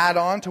trying to add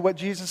on to what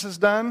Jesus has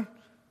done,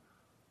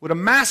 "would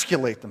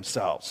emasculate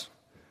themselves."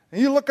 And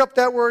you look up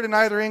that word in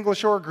either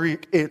English or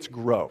Greek, it's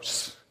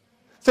gross.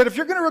 It said, if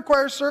you're going to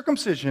require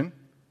circumcision,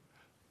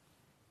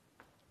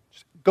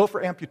 go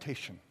for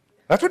amputation.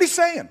 That's what he's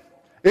saying.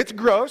 It's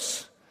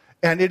gross,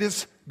 and it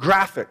is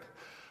graphic.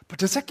 But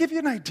does that give you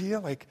an idea?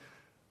 Like,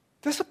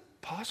 this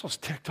apostle's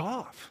ticked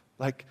off.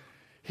 Like,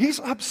 he's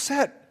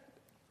upset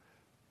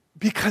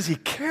because he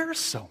cares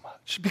so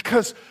much.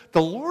 Because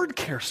the Lord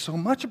cares so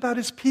much about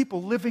his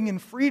people living in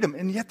freedom,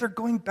 and yet they're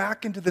going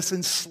back into this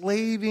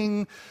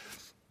enslaving,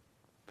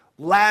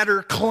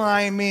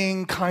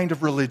 ladder-climbing kind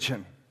of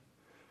religion.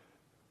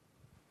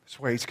 That's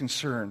why he's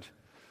concerned.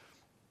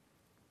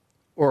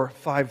 Or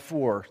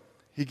 5:4,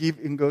 he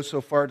even goes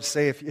so far to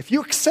say, if you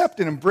accept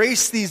and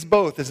embrace these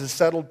both as a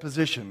settled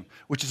position,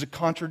 which is a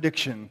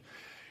contradiction,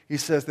 he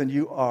says, then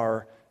you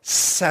are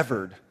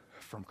severed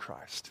from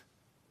Christ.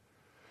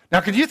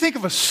 Now, could you think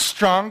of a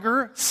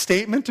stronger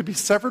statement? To be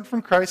severed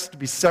from Christ, to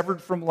be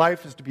severed from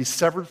life, is to be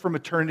severed from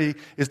eternity,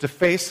 is to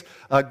face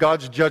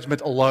God's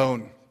judgment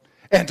alone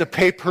and to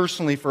pay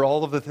personally for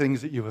all of the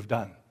things that you have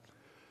done.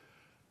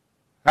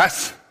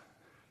 That's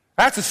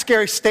a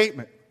scary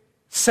statement.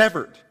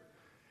 Severed.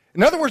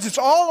 In other words, it's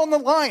all on the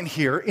line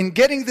here in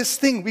getting this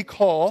thing we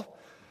call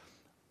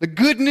the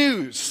good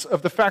news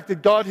of the fact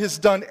that God has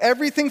done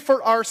everything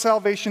for our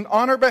salvation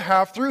on our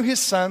behalf through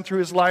his Son, through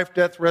his life,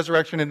 death,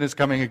 resurrection, and his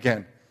coming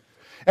again.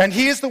 And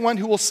he is the one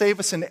who will save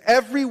us in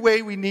every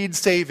way we need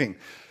saving.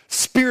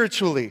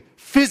 Spiritually,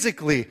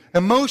 physically,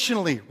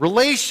 emotionally,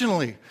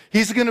 relationally.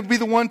 He's going to be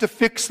the one to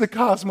fix the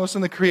cosmos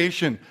and the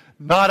creation,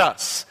 not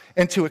us.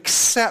 and to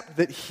accept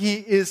that he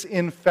is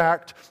in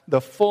fact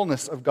the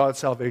fullness of God's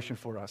salvation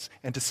for us,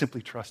 and to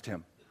simply trust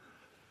him.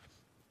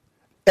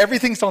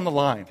 Everything's on the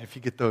line if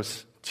you get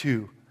those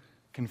two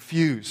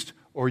confused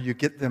or you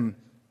get them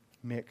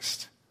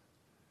mixed.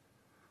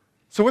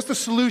 So what's the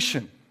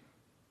solution?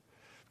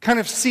 Kind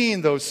of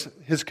seeing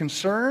his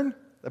concern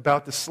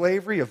about the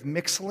slavery of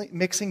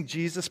mixing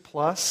Jesus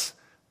plus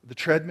the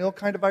treadmill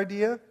kind of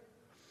idea.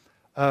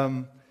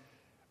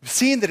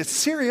 Seeing that it's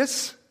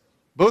serious,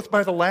 both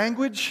by the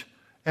language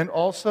and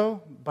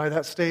also by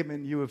that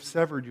statement, you have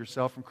severed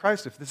yourself from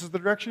Christ. If this is the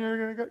direction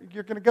you're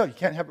going to go, you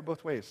can't have it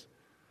both ways.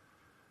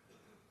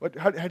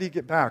 How do you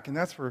get back? And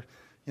that's where,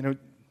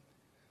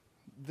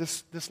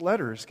 this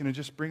letter is going to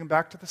just bring them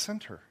back to the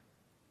center,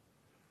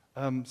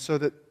 so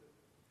that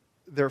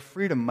their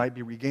freedom might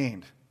be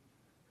regained.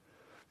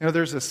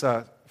 There's this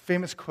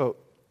famous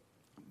quote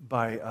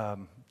by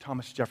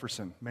Thomas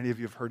Jefferson. Many of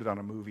you have heard it on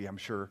a movie, I'm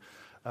sure.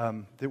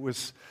 It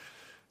was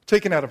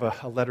taken out of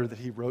a letter that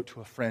he wrote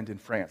to a friend in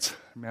France,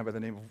 a man by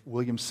the name of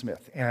William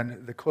Smith.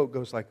 And the quote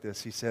goes like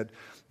this. He said,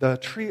 "The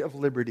tree of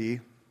liberty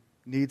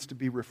needs to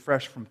be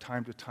refreshed from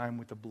time to time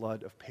with the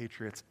blood of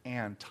patriots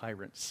and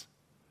tyrants."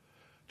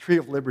 Tree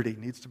of liberty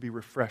needs to be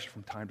refreshed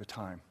from time to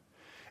time.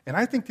 And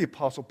I think the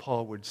Apostle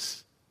Paul would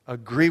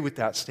agree with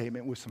that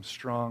statement with some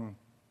strong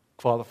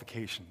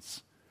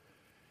qualifications.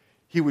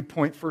 He would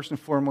point first and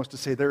foremost to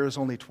say there is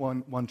only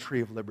one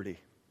tree of liberty.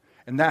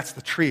 And that's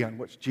the tree on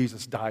which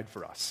Jesus died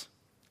for us,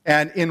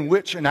 and in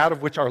which and out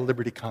of which our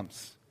liberty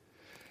comes.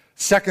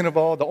 Second of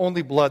all, the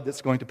only blood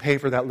that's going to pay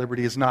for that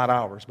liberty is not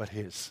ours, but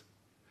his.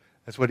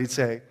 That's what he'd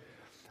say.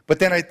 But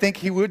then I think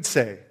he would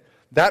say,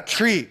 that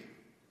tree,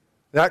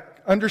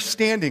 that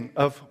understanding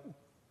of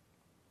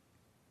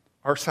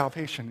our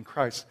salvation in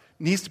Christ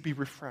needs to be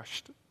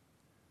refreshed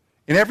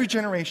in every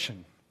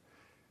generation,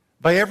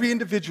 by every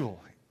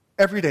individual,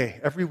 every day,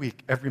 every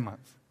week, every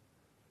month,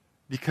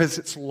 because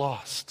it's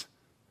lost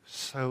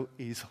so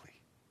easily.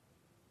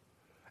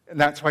 And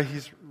that's why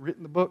he's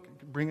written the book,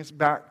 bring us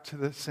back to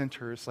the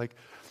center. It's like,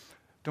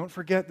 don't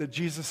forget that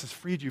Jesus has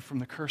freed you from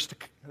the curse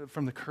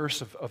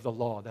of the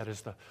law. That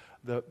is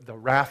the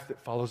wrath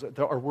that follows.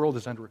 Our world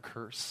is under a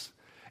curse.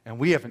 And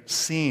we haven't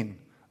seen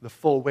the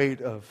full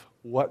weight of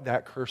what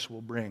that curse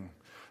will bring.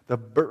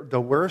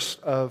 The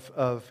worst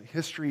of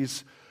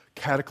history's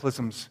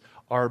cataclysms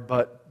are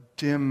but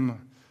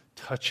dim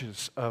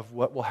touches of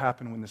what will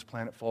happen when this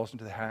planet falls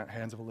into the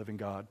hands of a living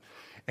God.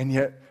 And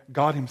yet,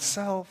 God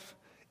himself,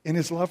 in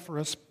his love for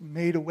us,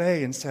 made a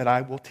way and said,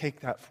 I will take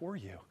that for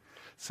you.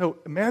 So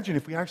imagine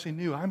if we actually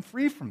knew, I'm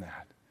free from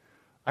that.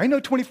 I know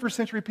 21st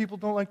century people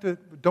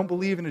don't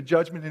believe in a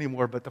judgment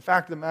anymore, but the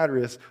fact of the matter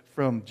is,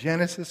 from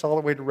Genesis all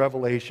the way to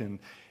Revelation,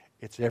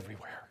 it's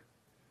everywhere.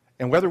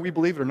 And whether we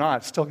believe it or not,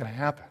 it's still going to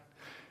happen.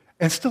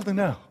 And still to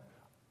know,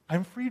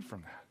 I'm freed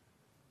from that.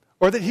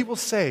 Or that he will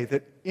say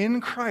that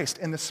in Christ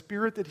and the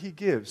Spirit that he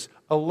gives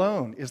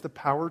alone is the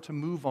power to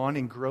move on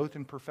in growth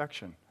and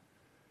perfection.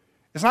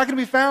 It's not going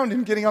to be found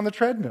in getting on the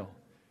treadmill.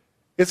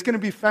 It's going to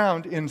be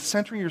found in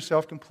centering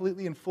yourself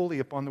completely and fully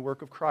upon the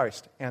work of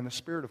Christ and the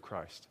Spirit of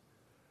Christ.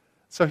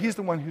 So he's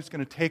the one who's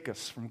going to take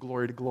us from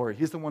glory to glory.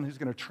 He's the one who's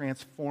going to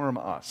transform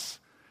us.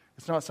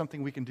 It's not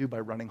something we can do by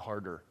running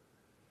harder.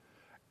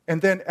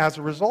 And then as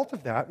a result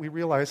of that, we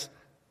realize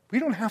we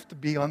don't have to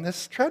be on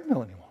this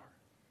treadmill anymore.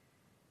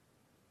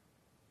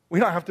 We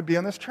don't have to be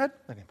on this treadmill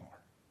anymore.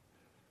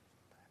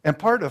 And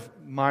part of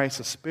my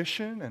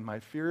suspicion and my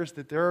fear is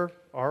that there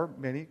are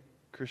many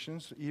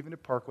Christians, even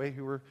at Parkway,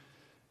 who are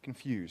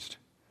confused.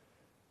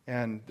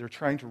 And they're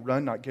trying to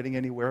run, not getting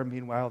anywhere.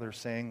 Meanwhile, they're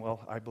saying,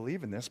 well, I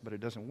believe in this, but it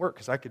doesn't work.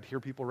 Because I could hear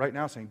people right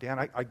now saying,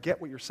 Dan, I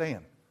get what you're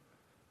saying.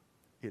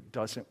 It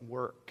doesn't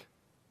work.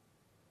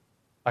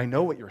 I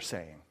know what you're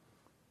saying.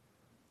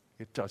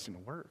 It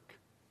doesn't work.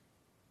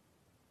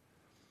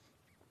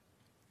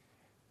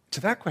 To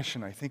that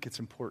question, I think it's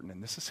important,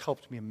 and this has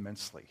helped me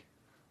immensely,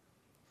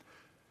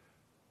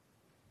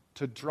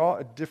 to draw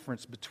a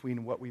difference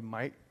between what we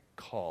might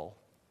call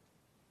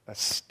a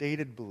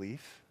stated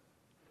belief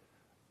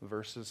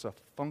versus a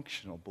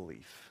functional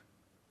belief.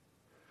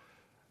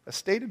 A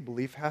stated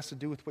belief has to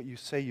do with what you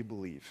say you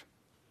believe.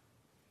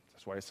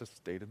 That's why it's a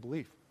stated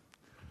belief.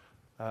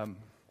 A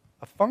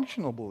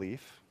functional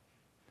belief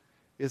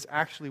is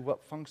actually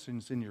what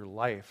functions in your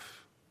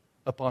life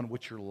upon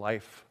which your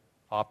life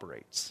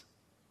operates.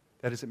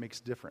 That is, it makes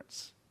a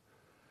difference.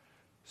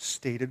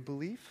 Stated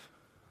belief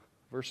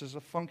versus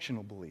a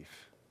functional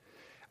belief.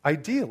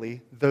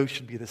 Ideally, those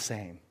should be the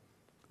same.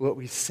 What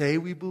we say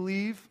we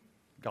believe,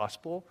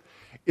 gospel,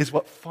 is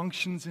what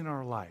functions in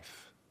our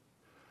life.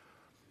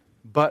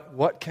 But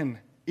what can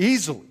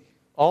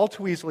all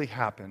too easily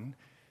happen,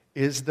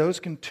 is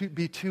those can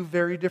be two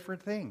very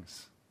different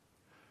things.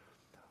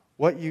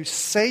 What you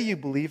say you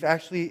believe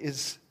actually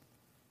is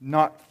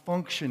not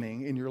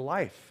functioning in your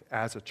life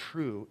as a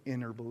true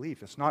inner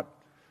belief. It's not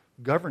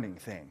governing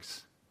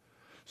things.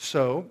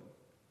 So,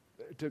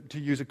 to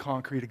use a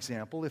concrete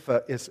example, if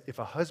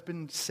a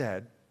husband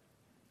said,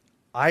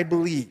 I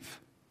believe,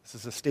 this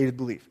is a stated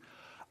belief,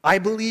 I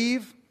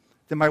believe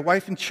that my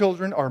wife and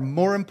children are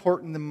more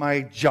important than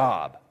my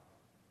job.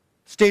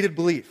 Stated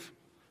belief.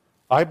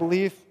 I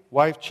believe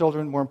wife,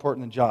 children, more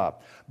important than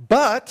job.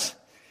 But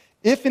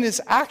if in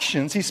his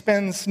actions he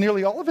spends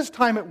nearly all of his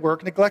time at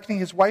work neglecting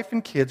his wife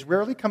and kids,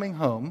 rarely coming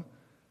home,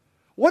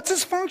 what's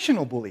his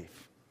functional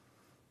belief?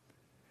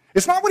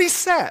 It's not what he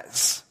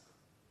says.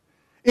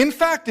 In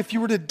fact, if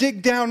you were to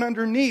dig down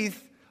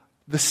underneath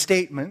the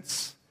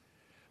statements,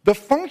 the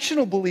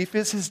functional belief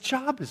is his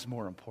job is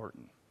more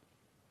important.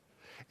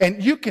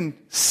 And you can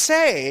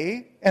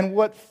say and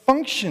what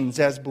functions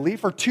as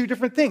belief are two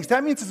different things.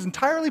 That means it's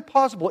entirely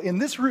possible in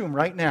this room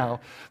right now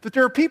that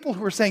there are people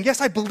who are saying,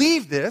 yes, I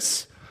believe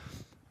this,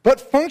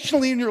 but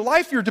functionally in your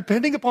life you're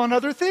depending upon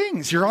other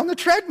things. You're on the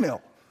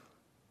treadmill.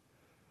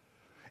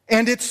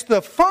 And it's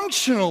the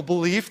functional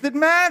belief that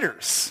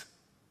matters.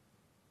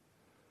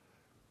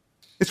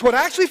 It's what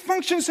actually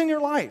functions in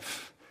your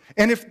life.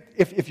 And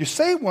if you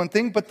say one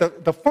thing, but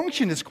the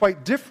function is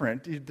quite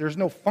different, there's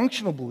no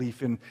functional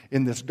belief in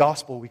this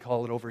gospel, we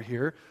call it over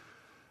here,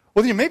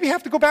 well, you maybe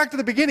have to go back to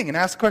the beginning and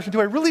ask the question, do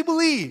I really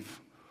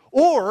believe?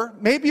 Or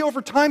maybe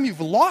over time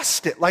you've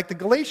lost it, like the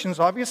Galatians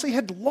obviously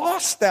had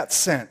lost that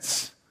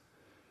sense.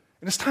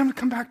 And it's time to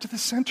come back to the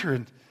center,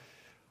 and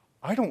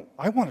I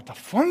want it to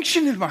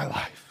function in my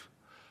life.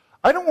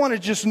 I don't want to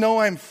just know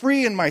I'm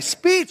free in my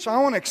speech.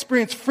 I want to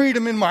experience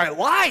freedom in my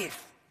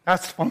life.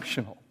 That's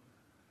functional.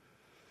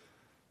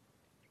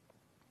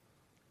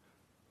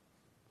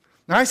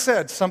 Now, I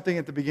said something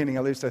at the beginning,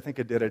 at least I think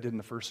I did in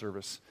the first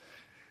service,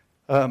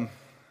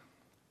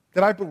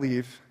 that I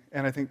believe,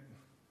 and I think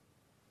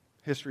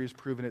history has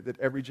proven it, that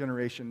every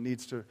generation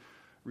needs to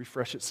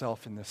refresh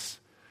itself in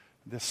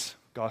this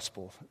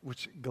gospel,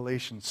 which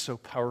Galatians so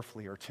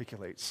powerfully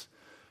articulates.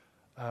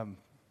 How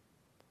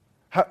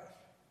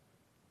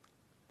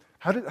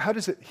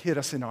does it hit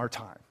us in our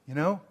time, you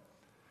know?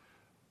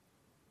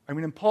 I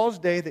mean, in Paul's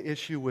day, the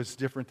issue was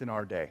different than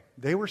our day.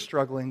 They were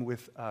struggling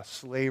with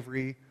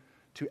slavery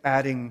to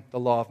adding the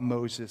law of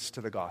Moses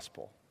to the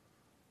gospel.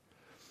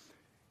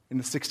 In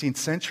the 16th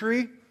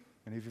century,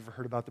 any of you ever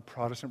heard about the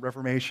Protestant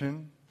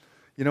Reformation?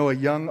 You know, a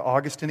young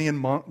Augustinian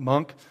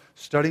monk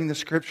studying the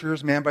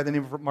scriptures, a man by the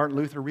name of Martin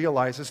Luther,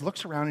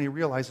 looks around and he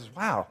realizes,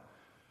 wow,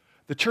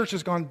 the church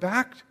has gone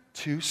back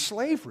to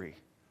slavery.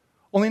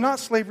 Only not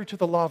slavery to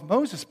the law of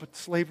Moses, but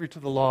slavery to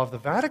the law of the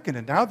Vatican.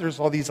 And now there's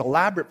all these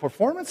elaborate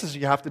performances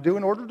you have to do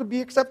in order to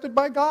be accepted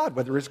by God,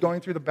 whether it's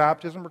going through the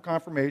baptism or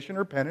confirmation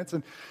or penance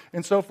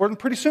and so forth. And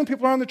pretty soon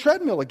people are on the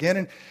treadmill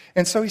again.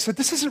 And so he said,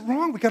 this isn't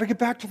wrong. We've got to get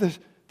back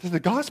to the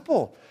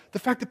gospel. The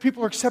fact that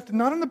people are accepted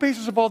not on the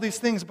basis of all these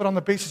things, but on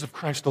the basis of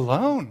Christ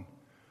alone.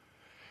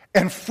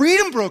 And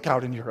freedom broke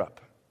out in Europe.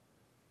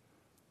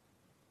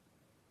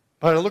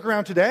 But I look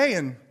around today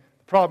and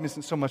the problem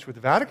isn't so much with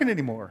the Vatican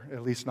anymore,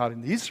 at least not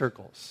in these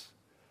circles.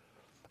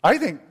 I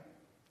think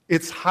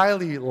it's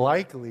highly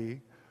likely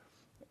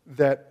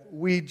that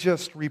we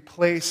just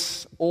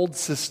replace old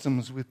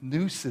systems with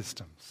new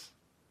systems.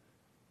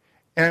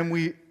 And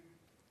we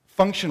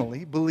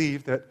functionally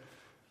believe that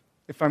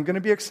if I'm going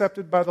to be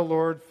accepted by the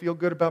Lord, feel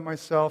good about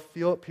myself,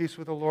 feel at peace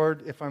with the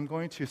Lord, if I'm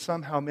going to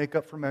somehow make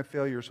up for my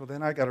failures, well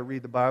then I got to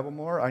read the Bible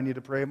more, I need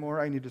to pray more,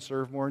 I need to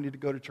serve more, I need to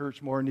go to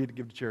church more, I need to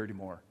give to charity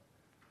more.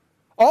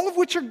 All of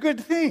which are good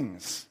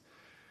things.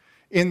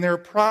 In their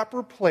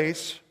proper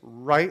place,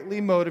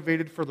 rightly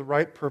motivated for the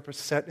right purpose,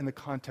 set in the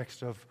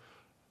context of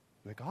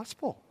the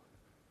gospel.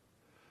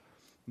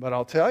 But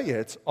I'll tell you,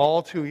 it's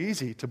all too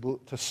easy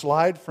to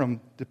slide from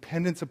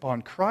dependence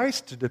upon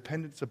Christ to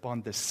dependence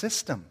upon the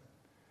system.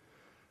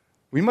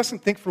 We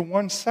mustn't think for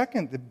 1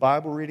 second that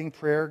Bible reading,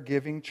 prayer,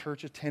 giving,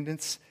 church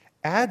attendance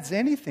adds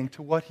anything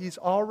to what He's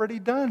already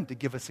done to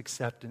give us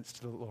acceptance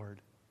to the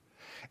Lord.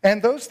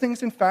 And those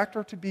things, in fact,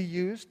 are to be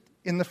used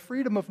in the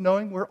freedom of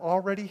knowing we're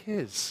already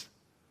His.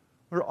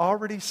 We're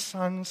already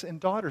sons and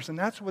daughters, and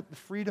that's what the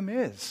freedom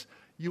is.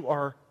 You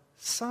are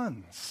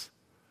sons.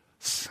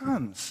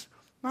 Sons,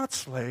 not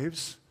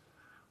slaves,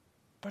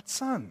 but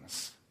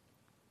sons.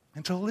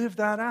 And to live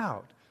that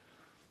out.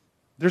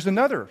 There's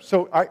another.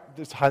 So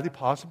it's highly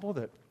possible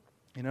that,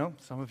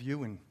 some of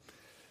you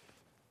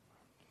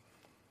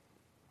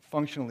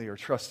functionally are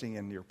trusting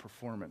in your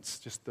performance,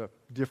 just the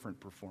different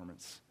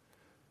performance.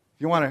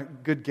 If you want a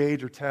good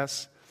gauge or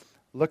test,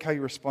 look how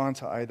you respond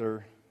to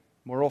either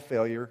moral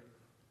failure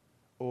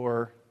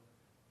or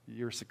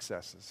your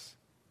successes.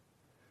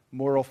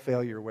 Moral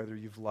failure, whether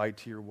you've lied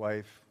to your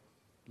wife,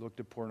 looked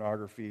at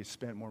pornography,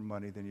 spent more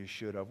money than you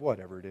should have,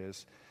 whatever it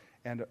is,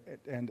 and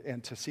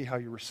to see how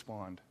you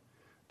respond.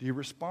 Do you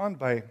respond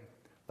by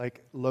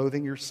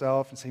loathing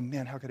yourself and saying,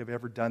 man, how could I have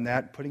ever done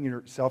that? Putting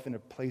yourself in a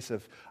place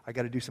of, I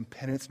got to do some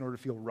penance in order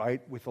to feel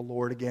right with the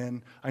Lord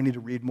again. I need to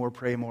read more,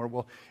 pray more.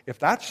 Well, if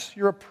that's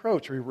your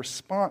approach or your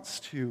response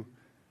to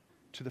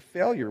the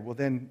failure, well,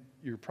 then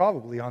you're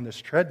probably on this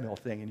treadmill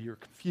thing and you're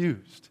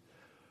confused.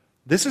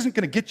 This isn't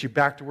going to get you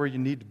back to where you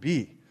need to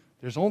be.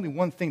 There's only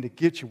one thing to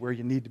get you where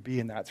you need to be,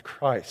 and that's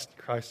Christ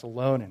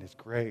alone and His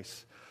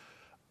grace.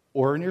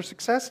 Or in your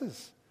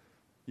successes.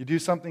 You do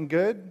something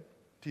good,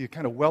 Do you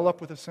kind of well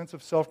up with a sense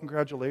of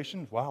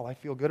self-congratulation? Wow, I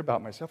feel good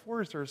about myself.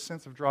 Or is there a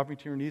sense of dropping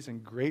to your knees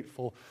and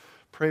grateful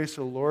praise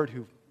to the Lord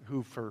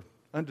who for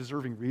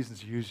undeserving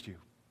reasons used you,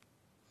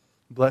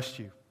 blessed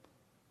you?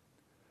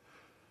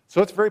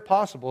 So it's very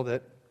possible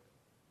that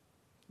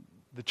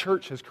the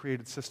church has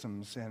created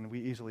systems and we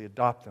easily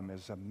adopt them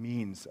as a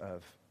means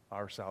of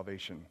our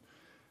salvation.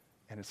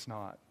 And it's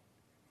not.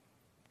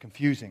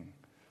 Confusing.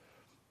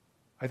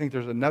 I think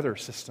there's another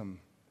system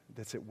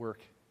that's at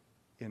work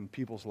in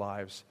people's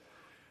lives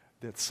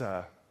that's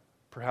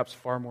perhaps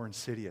far more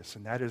insidious,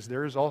 and that is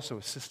there is also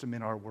a system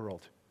in our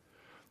world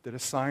that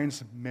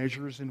assigns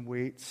measures and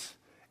weights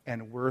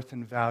and worth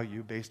and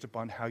value based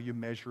upon how you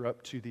measure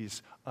up to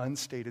these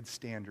unstated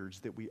standards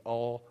that we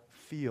all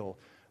feel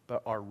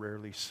but are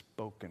rarely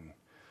spoken.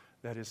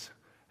 That is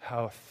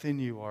how thin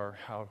you are,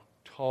 how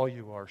tall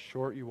you are,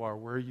 short you are,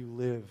 where you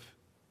live,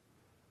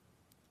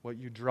 what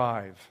you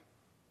drive,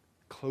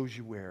 clothes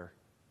you wear,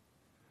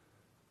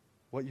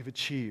 what you've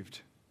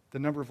achieved, the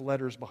number of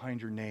letters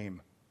behind your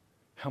name,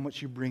 how much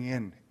you bring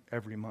in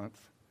every month.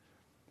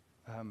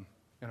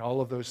 And all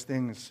of those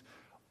things,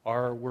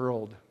 our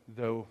world,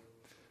 though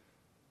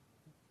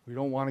we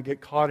don't want to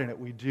get caught in it,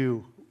 we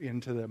do,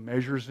 into the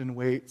measures and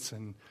weights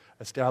and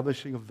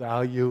establishing of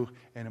value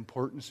and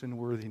importance and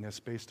worthiness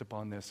based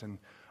upon this. And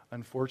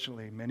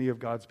unfortunately, many of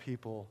God's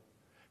people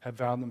have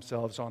found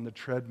themselves on the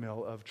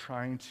treadmill of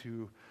trying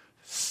to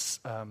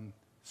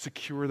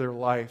secure their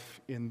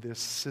life in this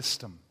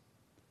system.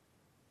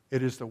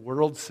 It is the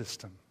world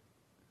system.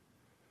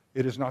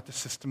 It is not the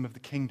system of the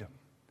kingdom.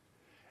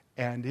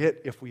 And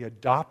if we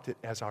adopt it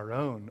as our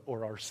own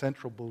or our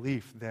central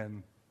belief,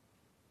 then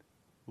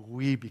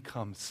we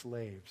become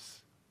slaves.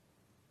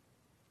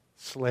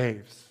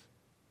 Slaves.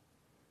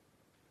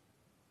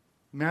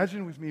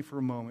 Imagine with me for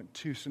a moment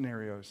two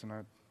scenarios.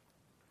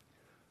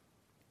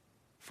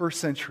 First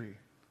century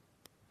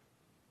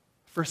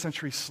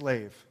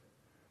slave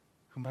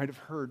who might have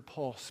heard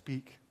Paul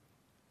speak.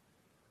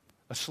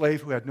 A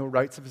slave who had no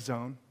rights of his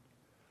own,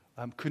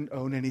 couldn't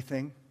own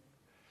anything,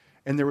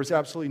 and there was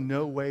absolutely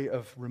no way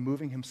of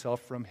removing himself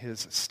from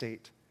his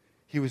state.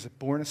 He was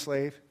born a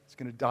slave, he's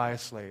going to die a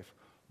slave,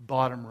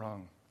 bottom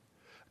rung.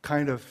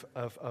 Kind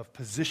of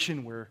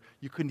position where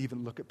you couldn't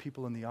even look at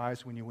people in the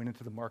eyes when you went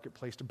into the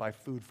marketplace to buy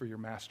food for your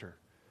master.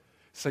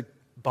 It's like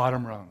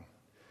bottom rung.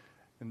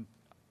 And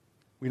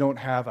we don't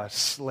have a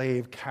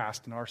slave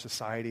caste in our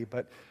society,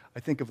 but I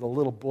think of the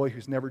little boy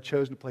who's never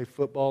chosen to play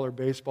football or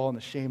baseball and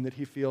the shame that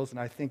he feels, and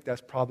I think that's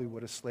probably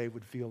what a slave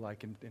would feel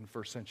like in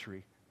first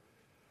century.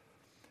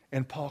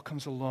 And Paul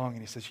comes along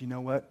and he says, you know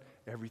what?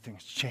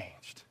 Everything's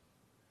changed.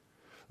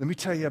 Let me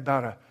tell you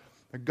about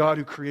a God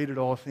who created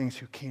all things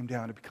who came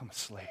down to become a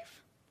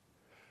slave,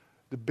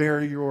 to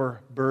bear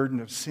your burden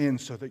of sin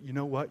so that, you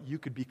know what? You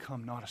could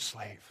become not a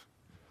slave,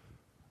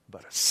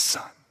 but a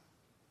son.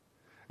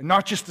 And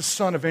not just the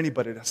son of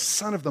anybody, the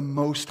son of the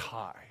Most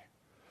High.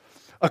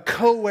 A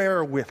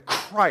co-heir with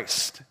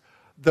Christ,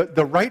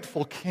 the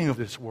rightful king of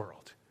this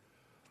world.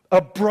 A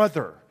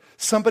brother,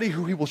 somebody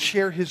who he will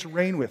share his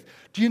reign with.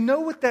 Do you know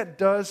what that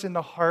does in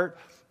the heart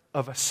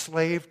of a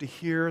slave to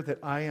hear that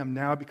I am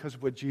now, because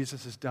of what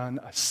Jesus has done,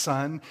 a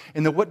son?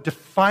 And that what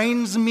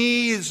defines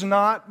me is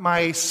not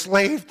my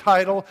slave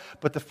title,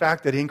 but the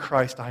fact that in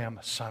Christ I am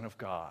a son of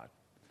God.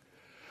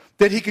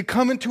 That he could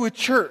come into a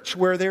church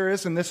where there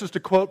is, and this is to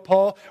quote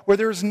Paul, where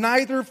there is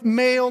neither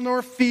male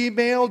nor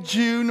female,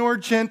 Jew nor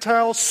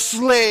Gentile,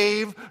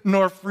 slave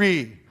nor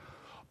free.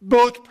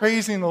 Both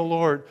praising the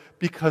Lord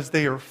because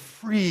they are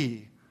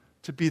free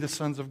to be the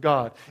sons of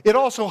God. It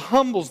also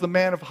humbles the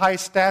man of high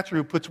stature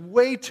who puts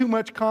way too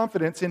much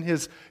confidence in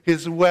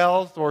his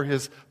wealth or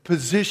his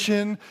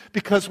position,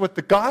 because what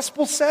the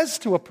gospel says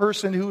to a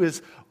person who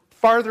is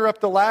farther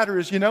up the ladder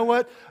is, you know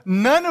what?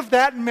 None of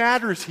that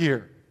matters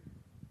here.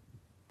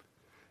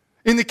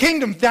 In the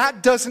kingdom,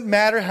 that doesn't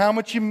matter how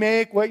much you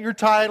make, what your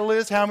title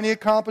is, how many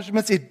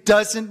accomplishments. It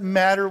doesn't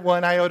matter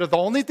one iota. The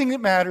only thing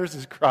that matters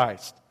is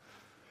Christ.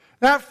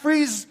 That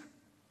frees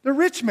the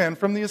rich man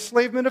from the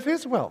enslavement of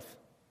his wealth.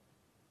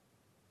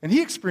 And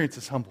he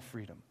experiences humble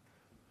freedom.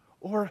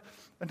 Or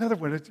another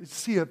one, you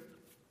see an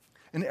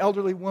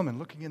elderly woman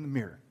looking in the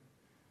mirror.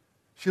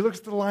 She looks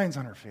at the lines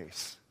on her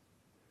face.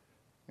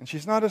 And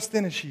she's not as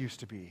thin as she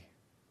used to be.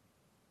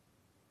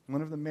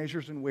 One of the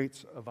measures and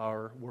weights of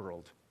our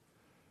world.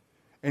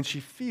 And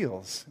she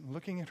feels,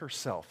 looking at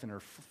herself in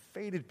her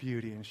faded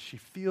beauty, and she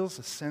feels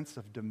a sense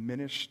of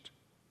diminished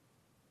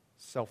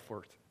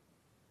self-worth.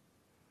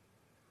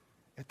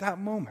 At that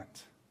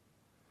moment,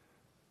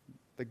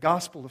 the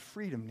gospel of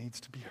freedom needs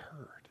to be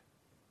heard.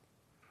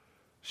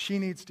 She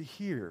needs to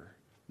hear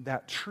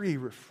that tree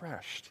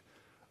refreshed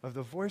of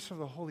the voice of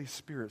the Holy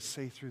Spirit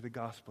say through the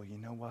gospel, you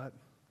know what?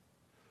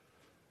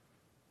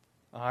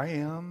 I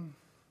am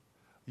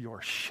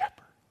your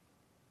shepherd.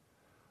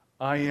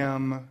 I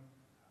am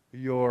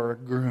your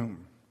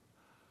groom.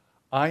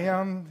 I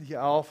am the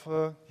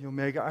Alpha, the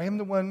Omega. I am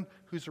the one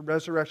who's the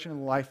resurrection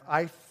and life.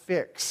 I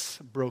fix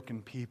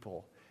broken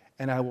people,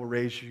 and I will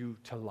raise you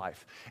to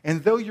life.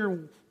 And though your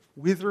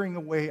withering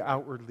away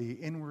outwardly,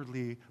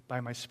 inwardly by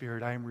my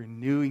Spirit. I am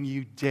renewing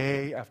you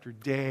day after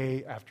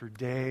day after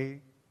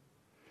day.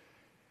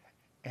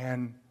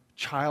 And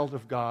child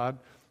of God,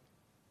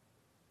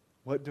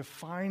 what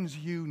defines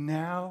you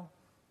now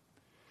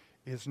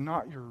is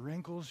not your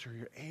wrinkles or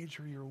your age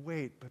or your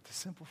weight, but the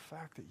simple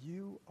fact that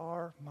you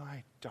are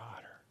my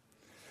daughter.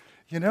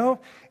 You know?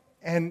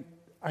 And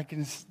I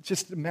can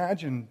just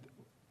imagine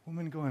a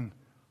woman going,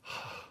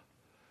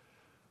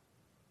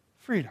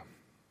 freedom.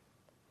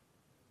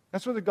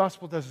 That's what the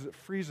gospel does, is it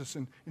frees us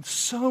in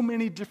so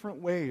many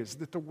different ways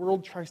that the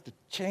world tries to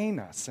chain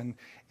us and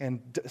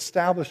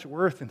establish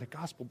worth, and the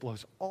gospel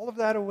blows all of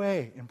that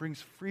away and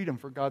brings freedom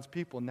for God's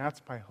people. And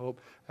that's my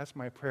hope. That's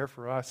my prayer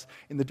for us.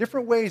 In the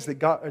different ways that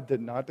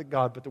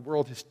but the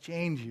world has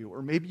chained you,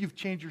 or maybe you've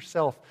chained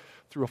yourself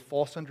through a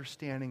false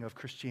understanding of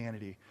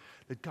Christianity,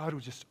 that God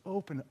would just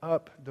open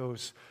up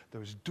those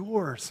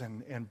doors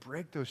and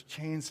break those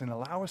chains and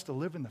allow us to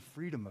live in the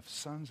freedom of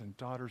sons and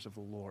daughters of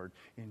the Lord,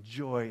 in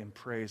joy and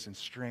praise and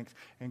strength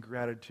and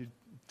gratitude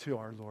to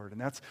our Lord.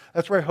 And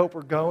that's where I hope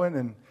we're going,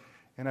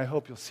 and I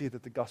hope you'll see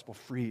that the gospel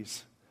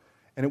frees.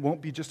 And it won't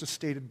be just a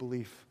stated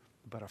belief,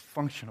 but a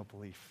functional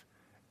belief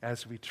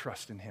as we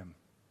trust in Him.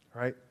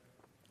 All right?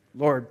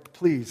 Lord,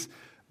 please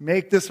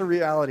make this a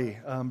reality.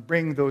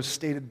 Bring those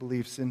stated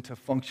beliefs into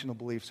functional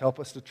beliefs. Help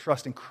us to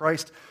trust in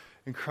Christ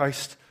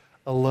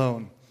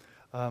alone.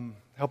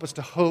 Help us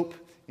to hope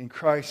in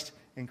Christ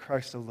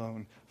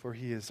alone, for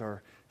He is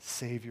our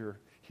Savior.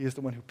 He is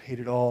the one who paid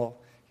it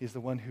all. He is the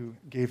one who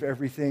gave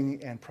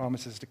everything and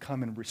promises to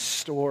come and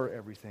restore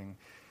everything.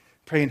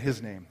 Pray in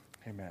His name.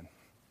 Amen.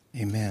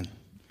 Amen.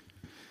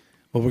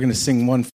 Well, we're going to sing one